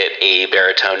going to get a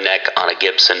baritone neck on a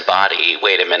Gibson body?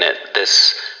 Wait a minute,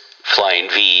 this flying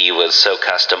V was so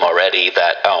custom already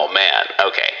that, oh man,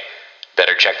 okay.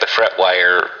 Better check the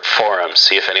Fretwire forums,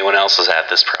 see if anyone else has had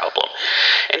this problem.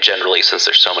 And generally, since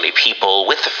there's so many people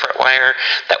with the Fretwire,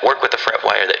 that work with the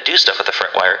Fretwire, that do stuff with the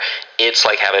Fretwire, it's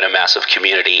like having a massive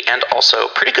community, and also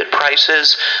pretty good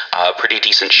prices, pretty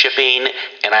decent shipping,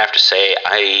 and I have to say,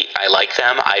 I like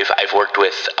them. I've worked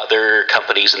with other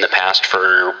companies in the past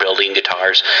for building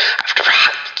guitars.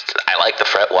 I like the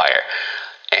Fretwire.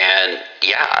 And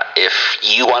yeah, if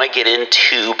you want to get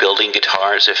into building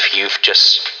guitars, if you've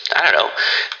just, I don't know,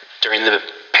 during the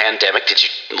pandemic, did you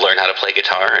learn how to play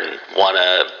guitar and want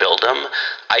to build them?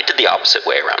 I did the opposite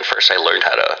way around. First, I learned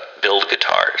how to build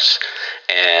guitars,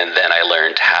 and then I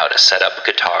learned how to set up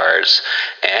guitars,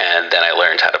 and then I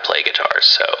learned how to play guitars.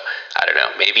 So, I don't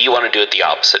know, maybe you want to do it the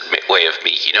opposite way of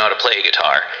me. You know how to play a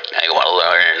guitar, now you want to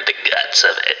learn the guts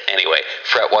of it. Anyway,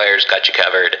 Fretwire's got you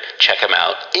covered. Check them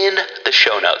out in the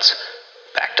show notes.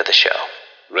 Back to the show.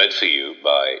 Read for you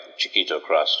by Chiquito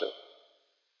Crasto.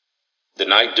 The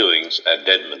Night Doings at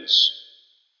Deadman's,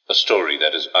 a story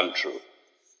that is untrue.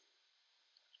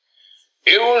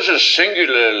 It was a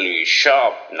singularly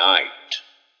sharp night,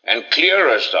 and clear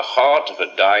as the heart of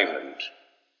a diamond.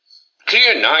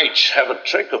 Clear nights have a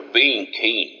trick of being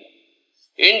keen.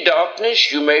 In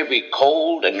darkness you may be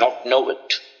cold and not know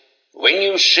it. When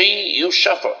you see, you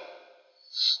suffer.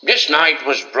 This night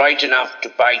was bright enough to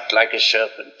bite like a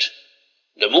serpent.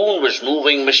 The moon was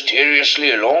moving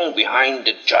mysteriously along behind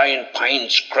the giant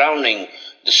pines crowning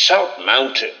the south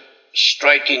mountain,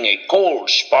 striking a cold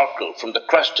sparkle from the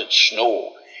crusted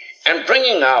snow and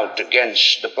bringing out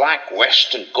against the black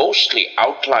west and ghostly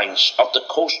outlines of the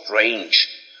coast range,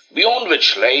 beyond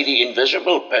which lay the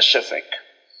invisible Pacific.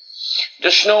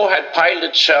 The snow had piled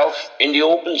itself in the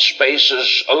open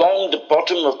spaces along the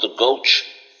bottom of the gulch.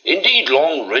 Indeed,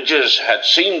 long ridges had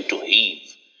seemed to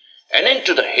heave, and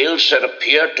into the hills that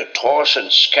appeared to toss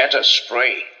and scatter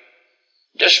spray.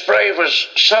 The spray was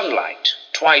sunlight,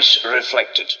 twice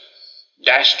reflected,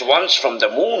 dashed once from the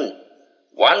moon,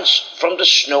 once from the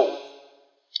snow.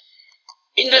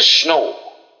 In the snow,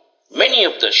 many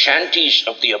of the shanties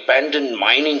of the abandoned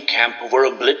mining camp were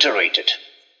obliterated.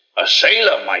 A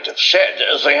sailor might have said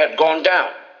they had gone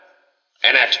down,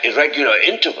 and at irregular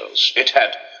intervals it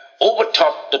had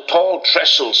overtopped the tall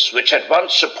trestles which had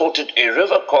once supported a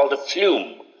river called the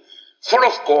Flume, for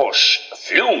of course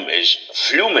Flume is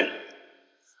Flumen.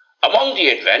 Among the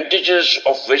advantages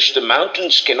of which the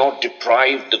mountains cannot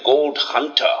deprive the gold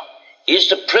hunter is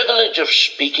the privilege of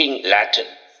speaking Latin.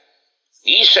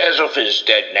 He says of his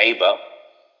dead neighbor,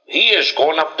 "He has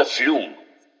gone up the Flume."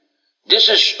 This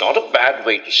is not a bad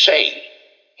way to say,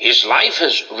 "His life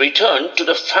has returned to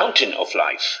the fountain of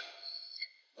life."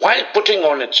 While putting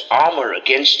on its armor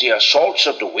against the assaults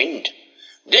of the wind,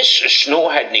 this snow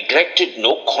had neglected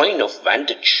no coign of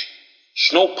vantage.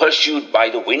 Snow pursued by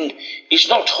the wind is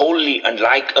not wholly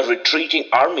unlike a retreating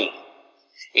army.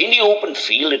 In the open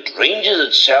field it ranges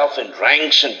itself in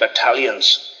ranks and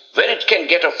battalions. Where it can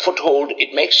get a foothold,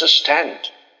 it makes a stand.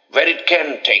 Where it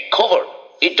can take cover,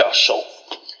 it does so.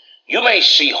 You may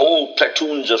see whole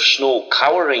platoons of snow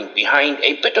cowering behind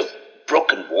a bit of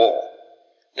broken wall.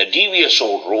 The devious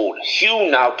old road,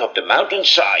 hewn out of the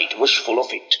mountainside, was full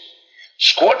of it.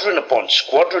 Squadron upon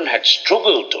squadron had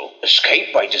struggled to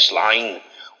escape by this line,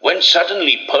 when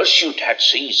suddenly pursuit had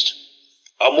ceased.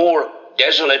 A more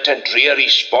desolate and dreary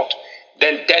spot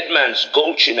than Dead Man's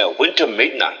Gulch in a winter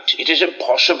midnight it is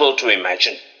impossible to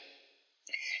imagine.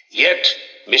 Yet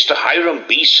Mr. Hiram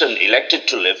Beeson elected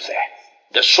to live there,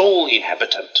 the sole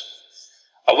inhabitant.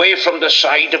 Away from the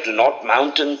side of the North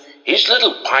Mountain, his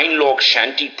little pine log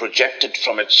shanty projected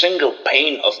from its single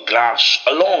pane of glass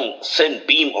a long, thin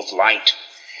beam of light,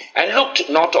 and looked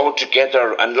not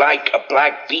altogether unlike a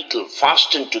black beetle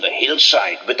fastened to the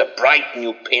hillside with a bright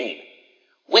new pin.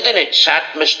 Within it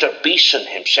sat Mr. Beeson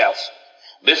himself,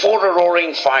 before a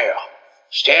roaring fire,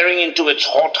 staring into its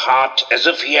hot heart as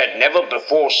if he had never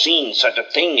before seen such a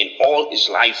thing in all his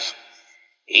life.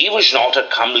 He was not a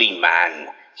comely man.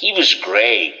 He was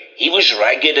grey. He was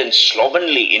ragged and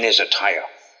slovenly in his attire.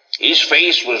 His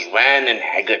face was wan and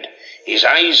haggard. His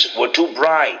eyes were too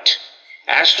bright.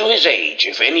 As to his age,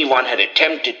 if anyone had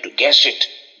attempted to guess it,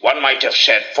 one might have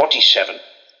said 47,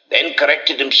 then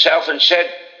corrected himself and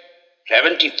said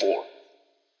 74.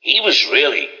 He was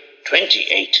really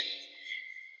 28.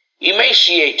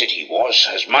 Emaciated he was,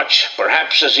 as much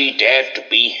perhaps as he dared to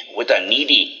be, with a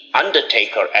needy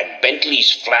undertaker at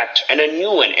Bentley's flat and a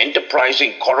new and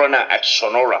enterprising coroner at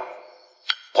Sonora.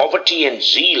 Poverty and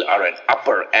zeal are an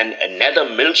upper and a nether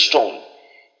millstone.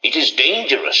 It is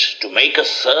dangerous to make a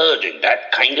third in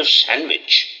that kind of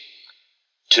sandwich.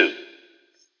 2.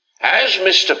 As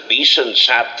Mr. Beeson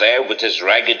sat there with his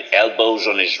ragged elbows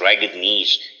on his ragged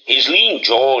knees, his lean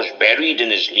jaws buried in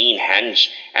his lean hands,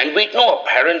 and with no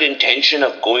apparent intention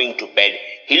of going to bed,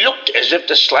 he looked as if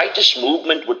the slightest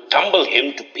movement would tumble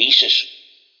him to pieces.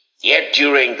 Yet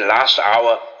during the last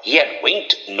hour he had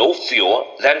winked no fewer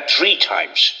than 3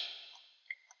 times.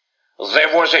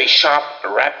 There was a sharp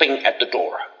rapping at the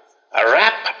door. A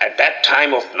rap at that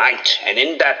time of night and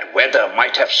in that weather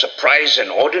might have surprised an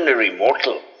ordinary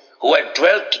mortal who had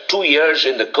dwelt 2 years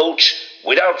in the gulch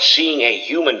without seeing a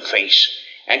human face,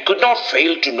 and could not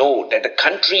fail to know that the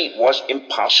country was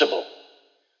impassable.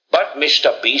 But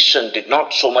Mr. Beeson did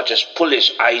not so much as pull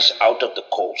his eyes out of the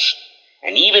coals,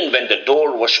 and even when the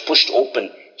door was pushed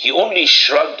open, he only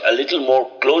shrugged a little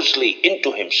more closely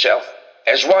into himself,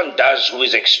 as one does who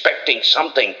is expecting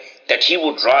something that he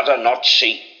would rather not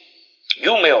see.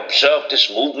 You may observe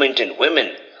this movement in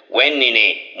women when in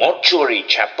a mortuary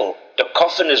chapel the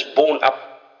coffin is borne up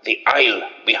the aisle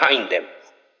behind them.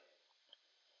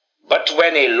 But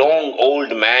when a long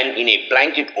old man in a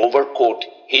blanket overcoat,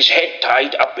 his head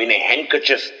tied up in a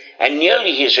handkerchief, and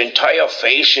nearly his entire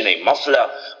face in a muffler,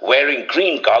 wearing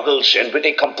green goggles and with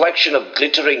a complexion of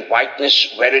glittering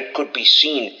whiteness where it could be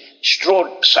seen,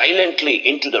 strode silently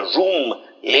into the room,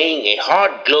 laying a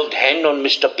hard-gloved hand on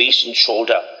Mr. Beeson's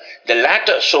shoulder, the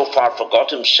latter so far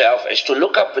forgot himself as to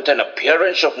look up with an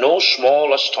appearance of no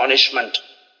small astonishment.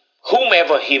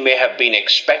 Whomever he may have been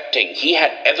expecting, he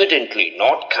had evidently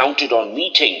not counted on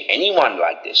meeting anyone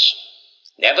like this.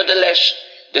 Nevertheless,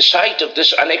 the sight of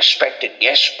this unexpected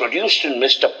guest produced in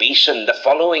Mr. Beeson the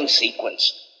following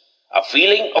sequence: a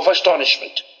feeling of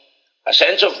astonishment, a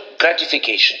sense of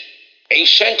gratification, a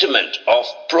sentiment of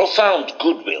profound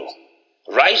goodwill.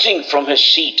 Rising from his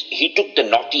seat, he took the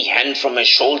knotty hand from his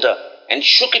shoulder and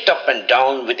shook it up and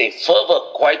down with a fervor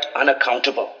quite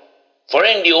unaccountable. For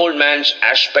in the old man's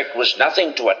aspect was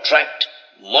nothing to attract,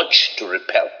 much to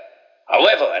repel.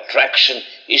 However, attraction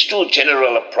is too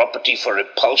general a property for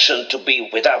repulsion to be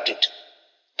without it.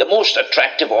 The most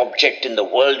attractive object in the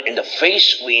world in the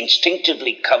face we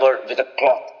instinctively cover with a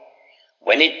cloth.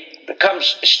 When it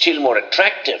becomes still more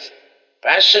attractive,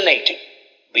 fascinating,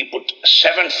 we put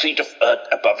 7 feet of earth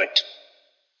above it.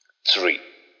 3.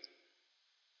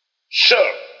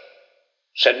 Sir,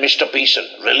 said Mr. Beeson,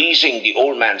 releasing the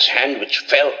old man's hand, which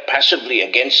fell passively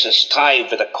against his thigh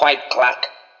with a quiet clack,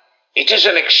 it is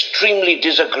an extremely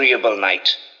disagreeable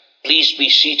night. Please be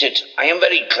seated. I am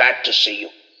very glad to see you.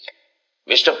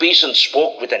 Mr. Beeson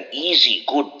spoke with an easy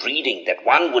good breeding that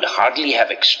one would hardly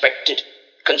have expected,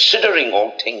 considering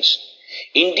all things.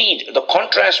 Indeed, the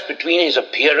contrast between his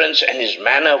appearance and his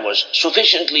manner was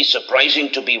sufficiently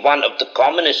surprising to be one of the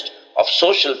commonest of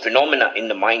social phenomena in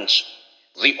the mines.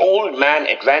 The old man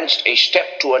advanced a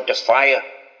step toward the fire,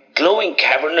 glowing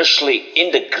cavernously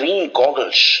in the green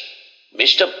goggles.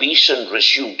 Mr. Beeson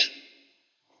resumed,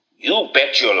 "You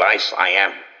bet your life I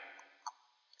am."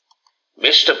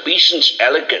 Mr. Beeson's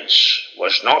elegance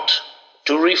was not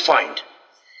too refined.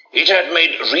 It had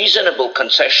made reasonable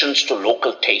concessions to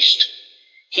local taste.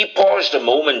 He paused a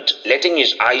moment, letting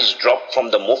his eyes drop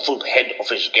from the muffled head of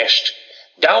his guest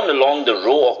down along the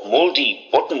row of mouldy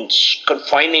buttons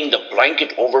confining the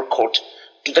blanket overcoat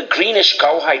to the greenish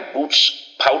cowhide boots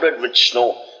powdered with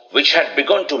snow, which had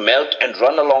begun to melt and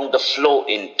run along the floor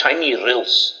in tiny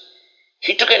rills.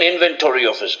 He took an inventory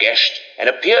of his guest and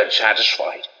appeared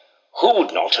satisfied. Who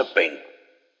would not have been?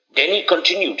 Then he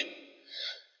continued,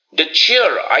 "The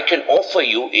cheer I can offer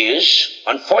you is,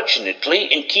 unfortunately,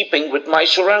 in keeping with my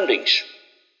surroundings.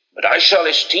 But I shall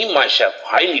esteem myself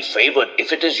highly favored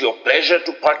if it is your pleasure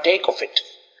to partake of it,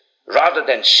 rather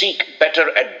than seek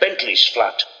better at Bentley's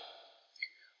flat."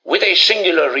 With a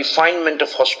singular refinement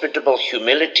of hospitable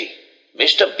humility,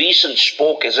 Mr. Beeson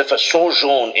spoke as if a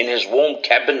sojourn in his warm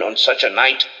cabin on such a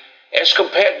night, as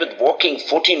compared with walking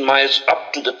 14 miles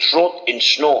up to the throat in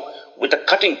snow with a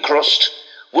cutting crust,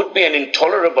 would be an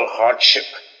intolerable hardship.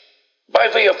 By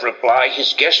way of reply,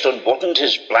 his guest unbuttoned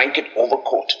his blanket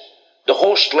overcoat. The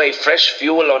host lay fresh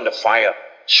fuel on the fire,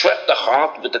 swept the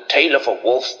hearth with the tail of a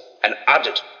wolf, and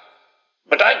added,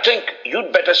 "But I think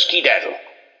you'd better skedaddle."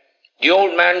 The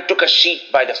old man took a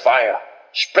seat by the fire,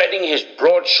 spreading his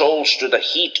broad soles to the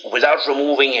heat without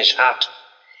removing his hat.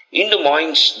 In the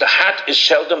mines, the hat is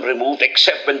seldom removed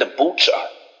except when the boots are.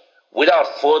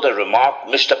 Without further remark,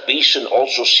 Mr. Beeson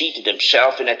also seated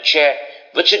himself in a chair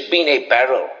which had been a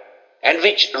barrel, and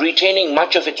which, retaining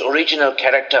much of its original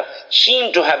character,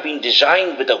 seemed to have been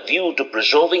designed with a view to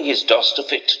preserving his dust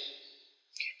of it,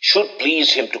 should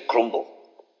please him to crumble.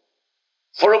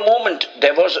 For a moment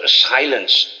there was a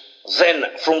silence.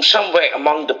 Then, from somewhere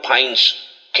among the pines,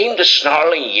 came the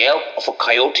snarling yelp of a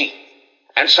coyote,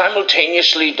 and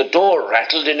simultaneously the door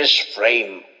rattled in his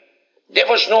frame. There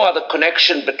was no other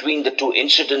connection between the two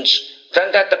incidents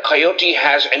than that the coyote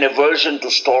has an aversion to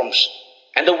storms,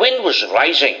 and the wind was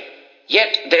rising,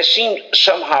 yet there seemed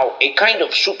somehow a kind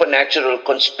of supernatural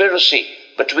conspiracy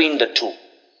between the two,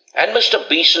 and Mr.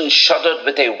 Beeson shuddered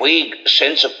with a vague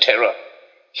sense of terror.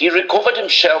 He recovered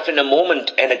himself in a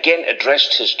moment and again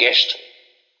addressed his guest.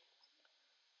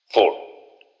 4.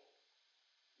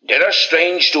 There are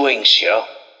strange doings here.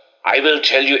 I will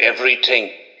tell you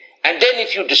everything, and then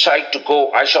if you decide to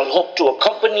go, I shall hope to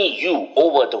accompany you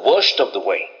over the worst of the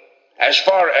way, as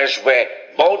far as where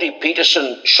Baldy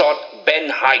Peterson shot Ben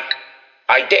Hike.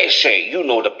 I dare say you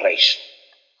know the place."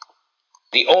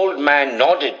 The old man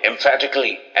nodded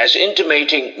emphatically, as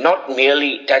intimating not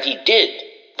merely that he did,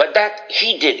 but that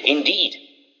he did indeed.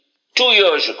 2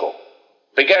 years ago,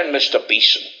 began Mr.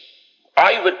 Beeson,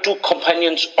 I with 2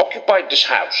 companions occupied this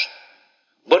house.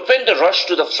 But when the rush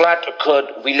to the flat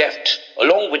occurred, we left,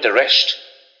 along with the rest.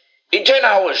 In 10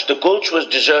 hours, the gulch was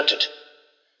deserted.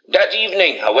 That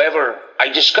evening, however, I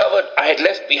discovered I had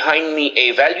left behind me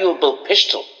a valuable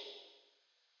pistol.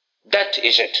 That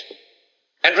is it,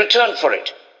 and returned for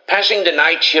it, passing the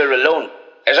night here alone,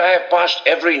 as I have passed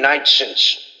every night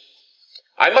since.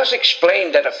 I must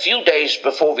explain that a few days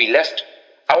before we left,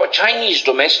 our Chinese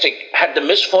domestic had the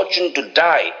misfortune to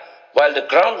die while the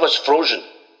ground was frozen,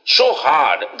 so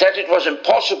hard that it was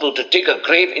impossible to dig a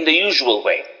grave in the usual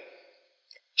way.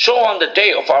 So on the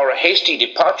day of our hasty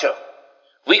departure,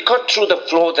 we cut through the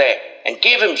floor there and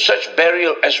gave him such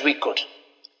burial as we could.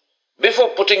 Before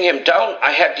putting him down,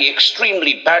 I had the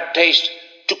extremely bad taste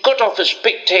to cut off his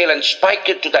pigtail and spike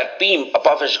it to that beam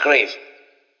above his grave,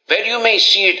 where you may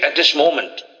see it at this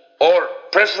moment, or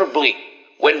preferably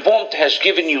when warmth has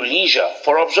given you leisure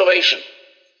for observation.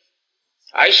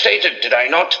 I stated, did I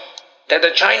not, that the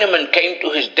Chinaman came to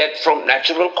his death from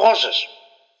natural causes.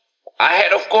 I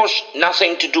had, of course,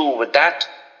 nothing to do with that,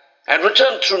 and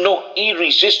returned through no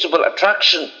irresistible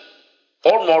attraction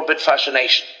or morbid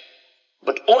fascination,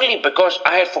 but only because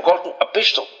I had forgotten a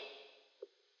pistol.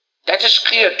 That is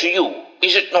clear to you,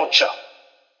 is it not, sir?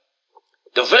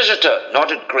 The visitor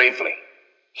nodded gravely.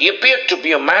 He appeared to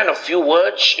be a man of few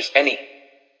words, if any.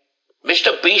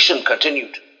 Mr. Beeson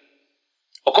continued,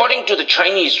 according to the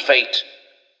Chinese faith,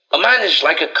 a man is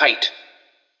like a kite.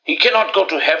 He cannot go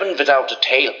to heaven without a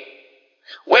tail.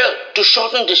 Well, to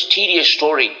shorten this tedious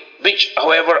story, which,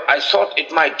 however, I thought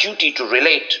it my duty to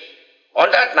relate,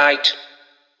 on that night,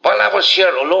 while I was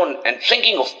here alone and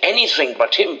thinking of anything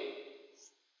but him,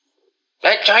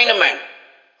 that Chinaman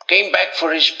came back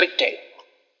for his pigtail.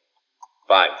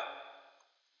 5.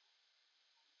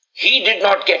 He did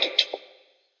not get it.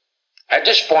 At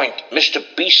this point, Mr.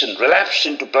 Beeson relapsed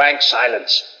into blank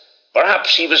silence.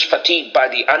 Perhaps he was fatigued by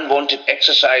the unwonted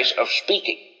exercise of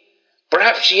speaking.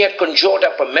 Perhaps he had conjured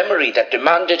up a memory that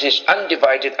demanded his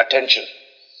undivided attention.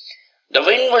 The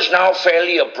wind was now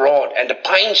fairly abroad, and the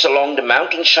pines along the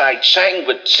mountainside sang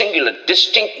with singular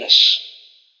distinctness.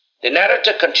 The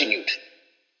narrator continued,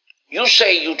 You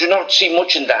say you do not see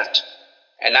much in that,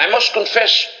 and I must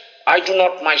confess I do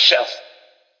not myself.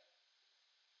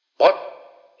 But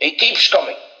he keeps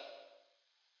coming.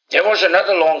 There was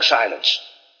another long silence,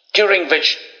 during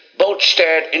which both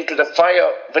stared into the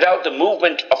fire without the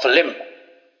movement of a limb.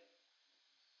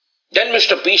 Then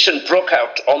Mr. Beeson broke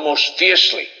out almost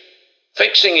fiercely,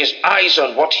 fixing his eyes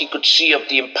on what he could see of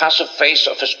the impassive face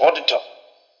of his auditor.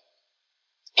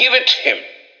 Give it him.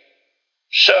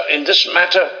 Sir, in this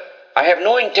matter, I have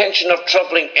no intention of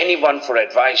troubling anyone for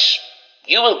advice.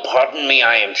 You will pardon me,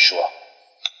 I am sure.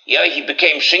 Here he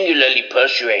became singularly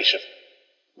persuasive.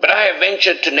 But I have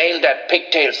ventured to nail that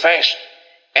pigtail fast,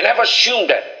 and have assumed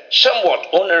that somewhat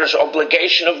onerous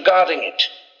obligation of guarding it.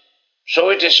 So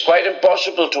it is quite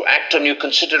impossible to act on your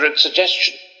considerate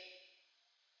suggestion.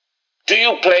 Do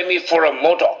you play me for a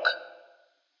Modoc?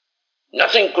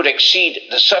 Nothing could exceed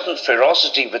the sudden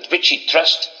ferocity with which he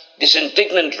thrust this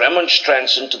indignant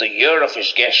remonstrance into the ear of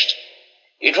his guest.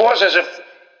 It was as if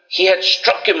he had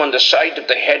struck him on the side of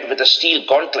the head with a steel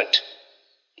gauntlet.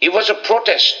 It was a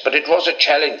protest, but it was a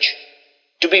challenge.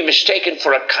 To be mistaken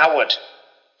for a coward,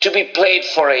 to be played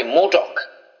for a Modoc.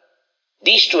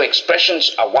 These two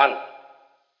expressions are one.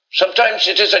 Sometimes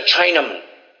it is a Chinaman.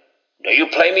 Do you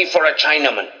play me for a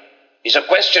Chinaman? Is a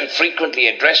question frequently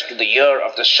addressed to the ear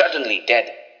of the suddenly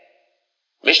dead.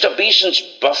 Mr. Beeson's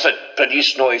buffet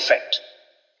produced no effect,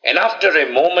 and after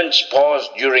a moment's pause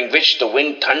during which the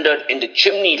wind thundered in the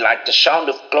chimney like the sound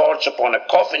of clods upon a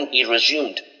coffin, he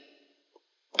resumed,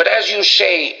 But as you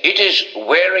say, it is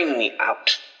wearing me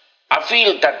out. I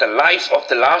feel that the life of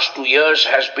the last 2 years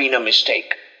has been a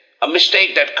mistake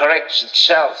that corrects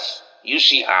itself. You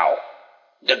see how.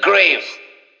 The grave.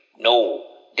 No,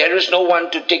 there is no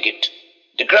one to dig it.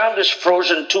 The ground is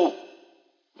frozen too.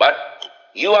 But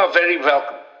you are very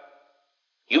welcome.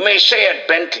 You may say at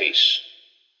Bentley's,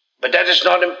 but that is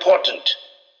not important.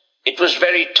 It was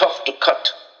very tough to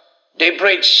cut. They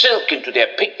braid silk into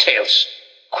their pigtails.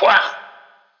 Quah!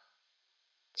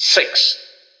 6.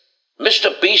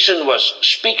 Mr. Beeson was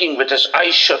speaking with his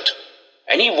eyes shut,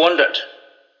 and he wondered.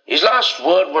 His last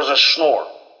word was a snore.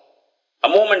 A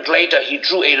moment later he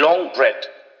drew a long breath,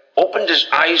 opened his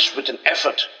eyes with an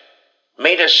effort,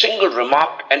 made a single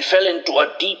remark, and fell into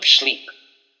a deep sleep.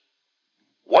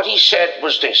 What he said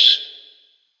was this: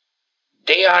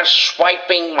 "They are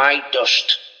swiping my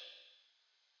dust."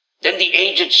 Then the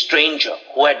aged stranger,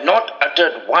 who had not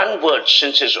uttered one word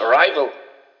since his arrival,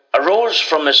 arose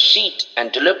from his seat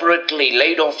and deliberately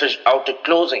laid off his outer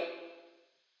clothing,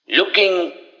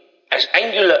 looking as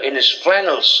angular in his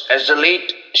flannels as the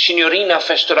late Signorina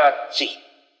Festorazzi,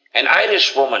 an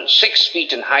Irish woman 6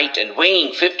 feet in height and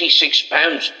weighing 56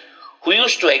 pounds, who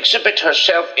used to exhibit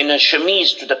herself in a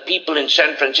chemise to the people in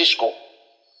San Francisco.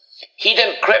 He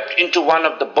then crept into one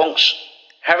of the bunks,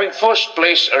 having first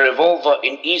placed a revolver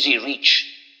in easy reach,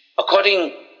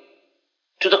 according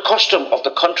to the custom of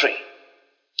the country.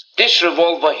 This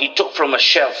revolver he took from a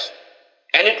shelf,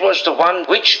 and it was the one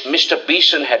which Mr.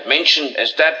 Beeson had mentioned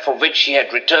as that for which he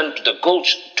had returned to the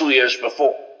gulch 2 years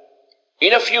before.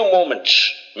 In a few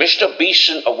moments, Mr.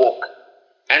 Beeson awoke,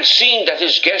 and seeing that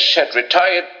his guests had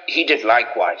retired, he did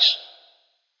likewise.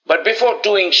 But before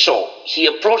doing so, he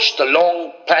approached the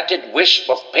long, plaited wisp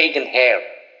of pagan hair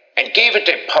and gave it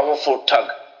a powerful tug,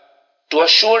 to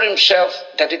assure himself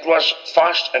that it was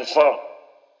fast and firm.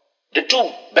 The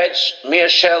two beds, mere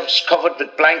shelves covered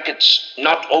with blankets,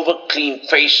 not over-clean,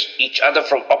 faced each other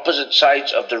from opposite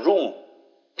sides of the room.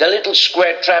 The little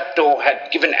square trapdoor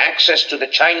had given access to the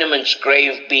Chinaman's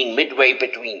grave, being midway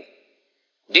between.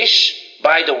 This,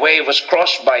 by the way, was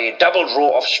crossed by a double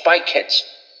row of spike-heads.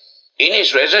 In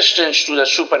his resistance to the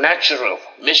supernatural,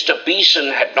 Mr.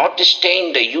 Beeson had not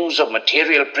disdained the use of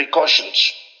material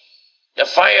precautions. The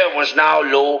fire was now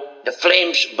low, the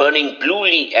flames burning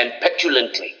bluely and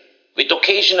petulantly, with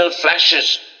occasional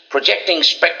flashes projecting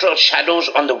spectral shadows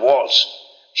on the walls,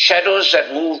 shadows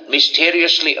that moved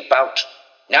mysteriously about,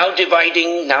 now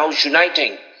dividing, now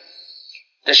uniting.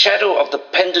 The shadow of the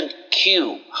pendant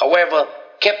queue, however,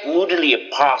 kept moodily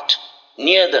apart,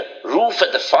 near the roof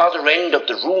at the farther end of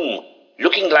the room,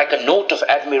 looking like a note of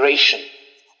admiration.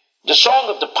 The song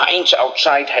of the pines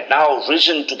outside had now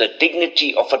risen to the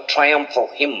dignity of a triumphal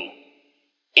hymn.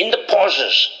 In the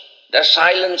pauses, the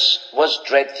silence was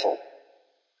dreadful.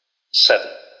 7.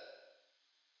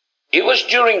 It was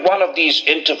during one of these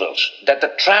intervals that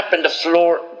the trap in the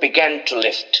floor began to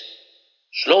lift.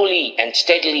 Slowly and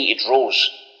steadily it rose,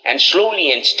 and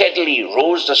slowly and steadily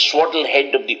rose the swaddled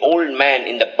head of the old man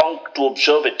in the bunk to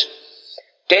observe it.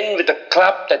 Then, with a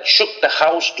clap that shook the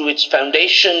house to its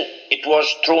foundation, it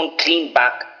was thrown clean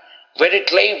back, where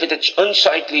it lay with its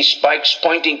unsightly spikes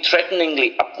pointing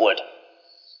threateningly upward.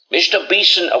 Mr.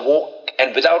 Beeson awoke,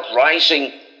 and without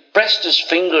rising, pressed his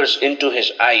fingers into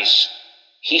his eyes.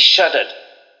 He shuddered.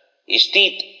 His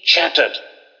teeth chattered.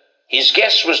 His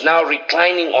guest was now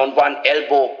reclining on one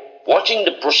elbow, watching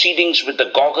the proceedings with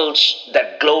the goggles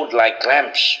that glowed like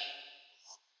lamps.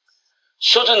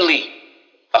 Suddenly,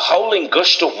 a howling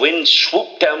gust of wind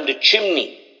swooped down the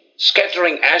chimney,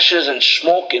 scattering ashes and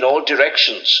smoke in all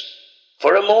directions,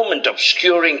 for a moment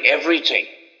obscuring everything.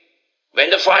 When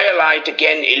the firelight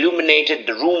again illuminated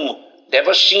the room, there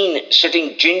was seen,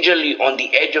 sitting gingerly on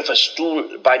the edge of a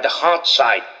stool by the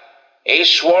hearthside, a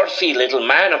swarthy little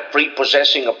man of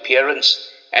prepossessing appearance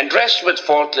and dressed with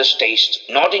faultless taste,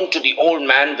 nodding to the old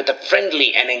man with a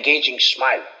friendly and engaging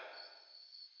smile.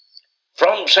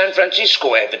 From San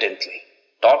Francisco, evidently,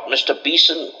 thought Mr.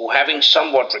 Beeson, who, having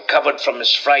somewhat recovered from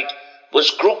his fright,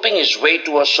 was groping his way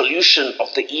to a solution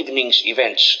of the evening's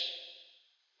events.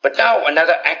 But now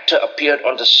another actor appeared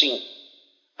on the scene.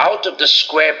 Out of the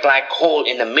square black hole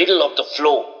in the middle of the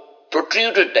floor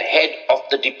protruded the head of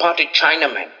the departed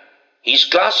Chinaman, his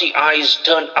glassy eyes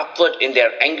turned upward in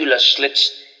their angular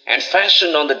slits and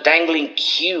fastened on the dangling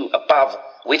queue above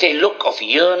with a look of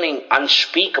yearning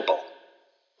unspeakable.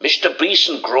 Mr.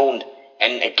 Beeson groaned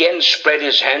and again spread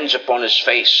his hands upon his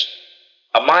face.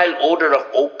 A mild odor of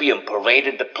opium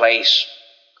pervaded the place.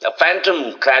 A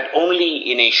phantom, clad only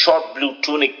in a short blue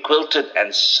tunic quilted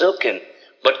and silken,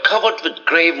 but covered with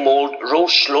grave mold,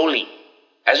 rose slowly,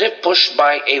 as if pushed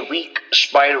by a weak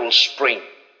spiral spring.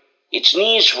 Its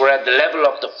knees were at the level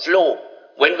of the floor,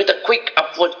 when with a quick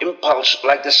upward impulse,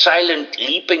 like the silent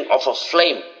leaping of a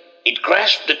flame, it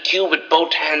grasped the queue with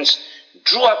both hands,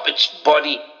 drew up its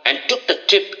body, and took the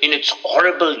tip in its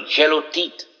horrible yellow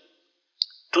teeth.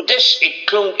 To this it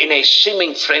clung in a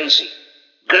seeming frenzy,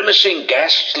 grimacing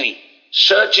ghastly,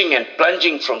 surging and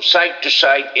plunging from side to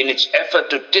side in its effort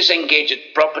to disengage its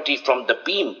property from the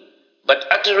beam, but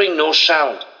uttering no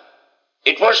sound.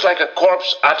 It was like a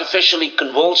corpse artificially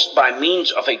convulsed by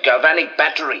means of a galvanic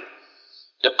battery.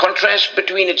 The contrast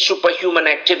between its superhuman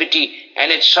activity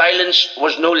and its silence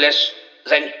was no less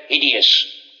than hideous.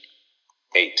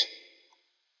 8.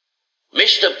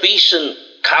 Mr. Beeson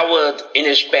cowered in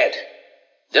his bed.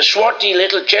 The swarthy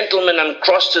little gentleman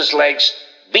uncrossed his legs,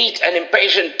 beat an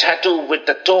impatient tattoo with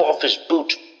the toe of his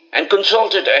boot, and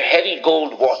consulted a heavy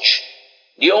gold watch.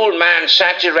 The old man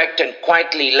sat erect and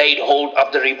quietly laid hold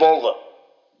of the revolver.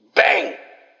 Bang!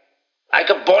 Like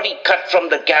a body cut from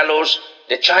the gallows,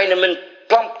 the Chinaman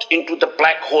plumped into the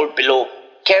black hole below,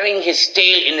 carrying his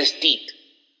tail in his teeth.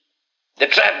 The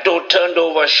trapdoor turned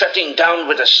over, shutting down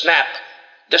with a snap.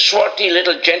 The swarthy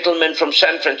little gentleman from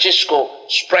San Francisco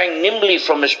sprang nimbly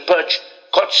from his perch,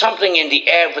 caught something in the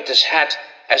air with his hat,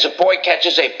 as a boy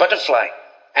catches a butterfly,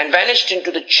 and vanished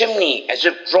into the chimney as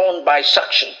if drawn by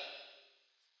suction.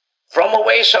 From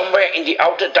away somewhere in the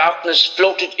outer darkness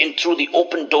floated in through the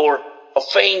open door a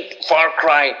faint far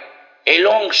cry, a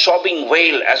long sobbing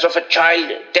wail as of a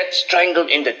child death strangled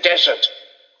in the desert,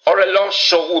 or a lost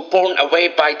soul borne away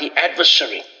by the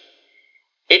adversary.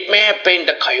 It may have been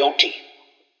the coyote.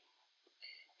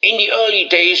 In the early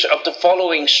days of the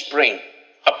following spring,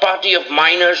 a party of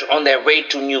miners on their way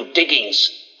to new diggings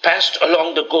passed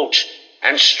along the gulch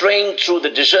and straying through the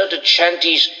deserted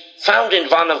shanties found in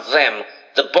one of them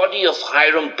the body of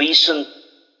Hiram Beeson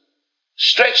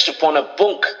stretched upon a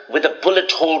bunk with a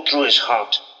bullet hole through his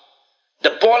heart.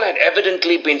 The ball had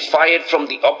evidently been fired from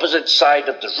the opposite side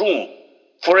of the room,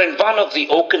 for in one of the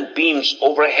oaken beams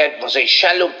overhead was a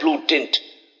shallow blue dint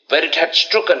where it had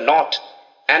struck a knot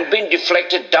and been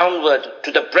deflected downward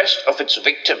to the breast of its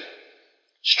victim.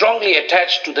 Strongly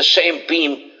attached to the same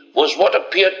beam was what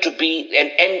appeared to be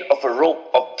an end of a rope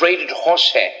of braided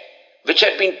horsehair, which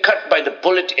had been cut by the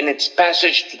bullet in its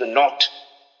passage to the knot.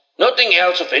 Nothing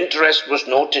else of interest was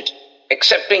noted,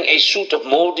 excepting a suit of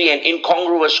moldy and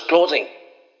incongruous clothing,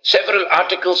 several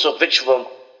articles of which were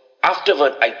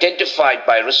afterward identified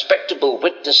by respectable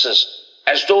witnesses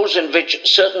as those in which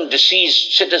certain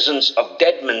deceased citizens of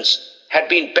Deadman's had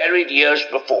been buried years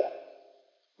before.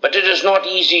 But it is not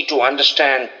easy to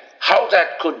understand how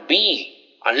that could be,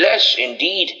 unless,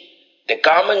 indeed, the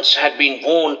garments had been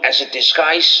worn as a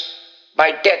disguise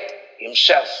by Death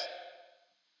himself,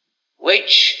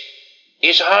 which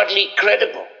is hardly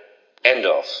credible. End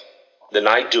of The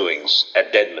Night Doings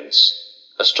at Deadman's,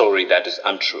 a story that is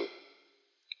untrue.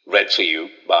 Read for you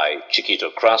by Chiquito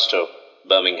Crasto,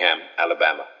 Birmingham,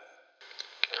 Alabama.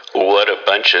 What a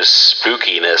bunch of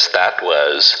spookiness that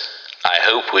was. I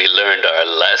hope we learned our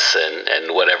lesson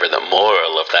and whatever the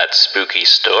moral of that spooky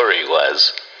story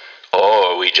was.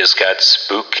 Or we just got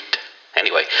spooked.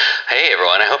 Anyway, hey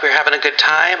everyone, I hope you're having a good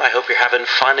time. I hope you're having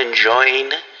fun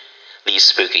enjoying these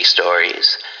spooky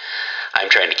stories. I'm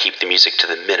trying to keep the music to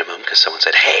the minimum because someone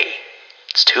said, hey,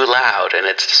 it's too loud and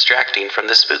it's distracting from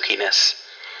the spookiness.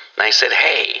 And I said,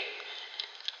 hey,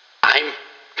 I'm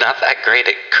not that great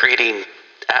at creating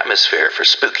atmosphere for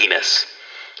spookiness,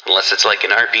 unless it's like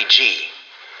an RPG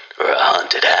or a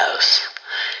haunted house.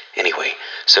 Anyway,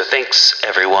 so thanks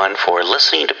everyone for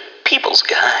listening to People's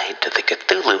Guide to the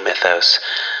Cthulhu Mythos.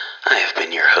 I have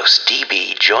been your host,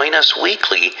 DB. Join us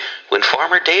weekly when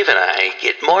Farmer Dave and I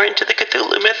get more into the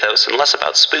Cthulhu Mythos and less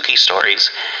about spooky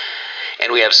stories.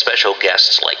 And we have special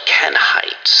guests like Ken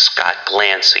Hite, Scott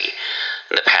Glancy.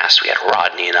 In the past, we had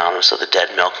Rodney Anonymous of the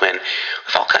Dead Milkmen,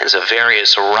 with all kinds of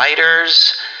various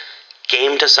writers,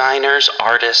 game designers,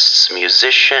 artists,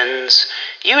 musicians,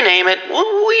 you name it,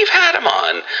 we've had them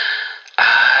on.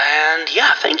 And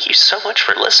yeah, thank you so much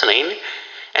for listening.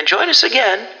 And join us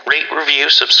again. Rate, review,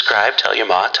 subscribe, tell your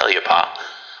ma, tell your pa,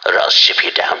 or I'll ship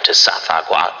you down to South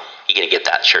Agua. You're going to get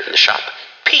that shirt in the shop.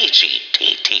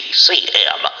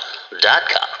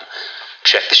 PGTTCM.com.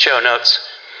 Check the show notes.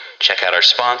 Check out our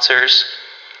sponsors.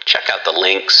 Check out the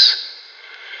links.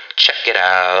 Check it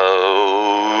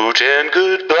out. And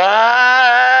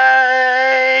goodbye.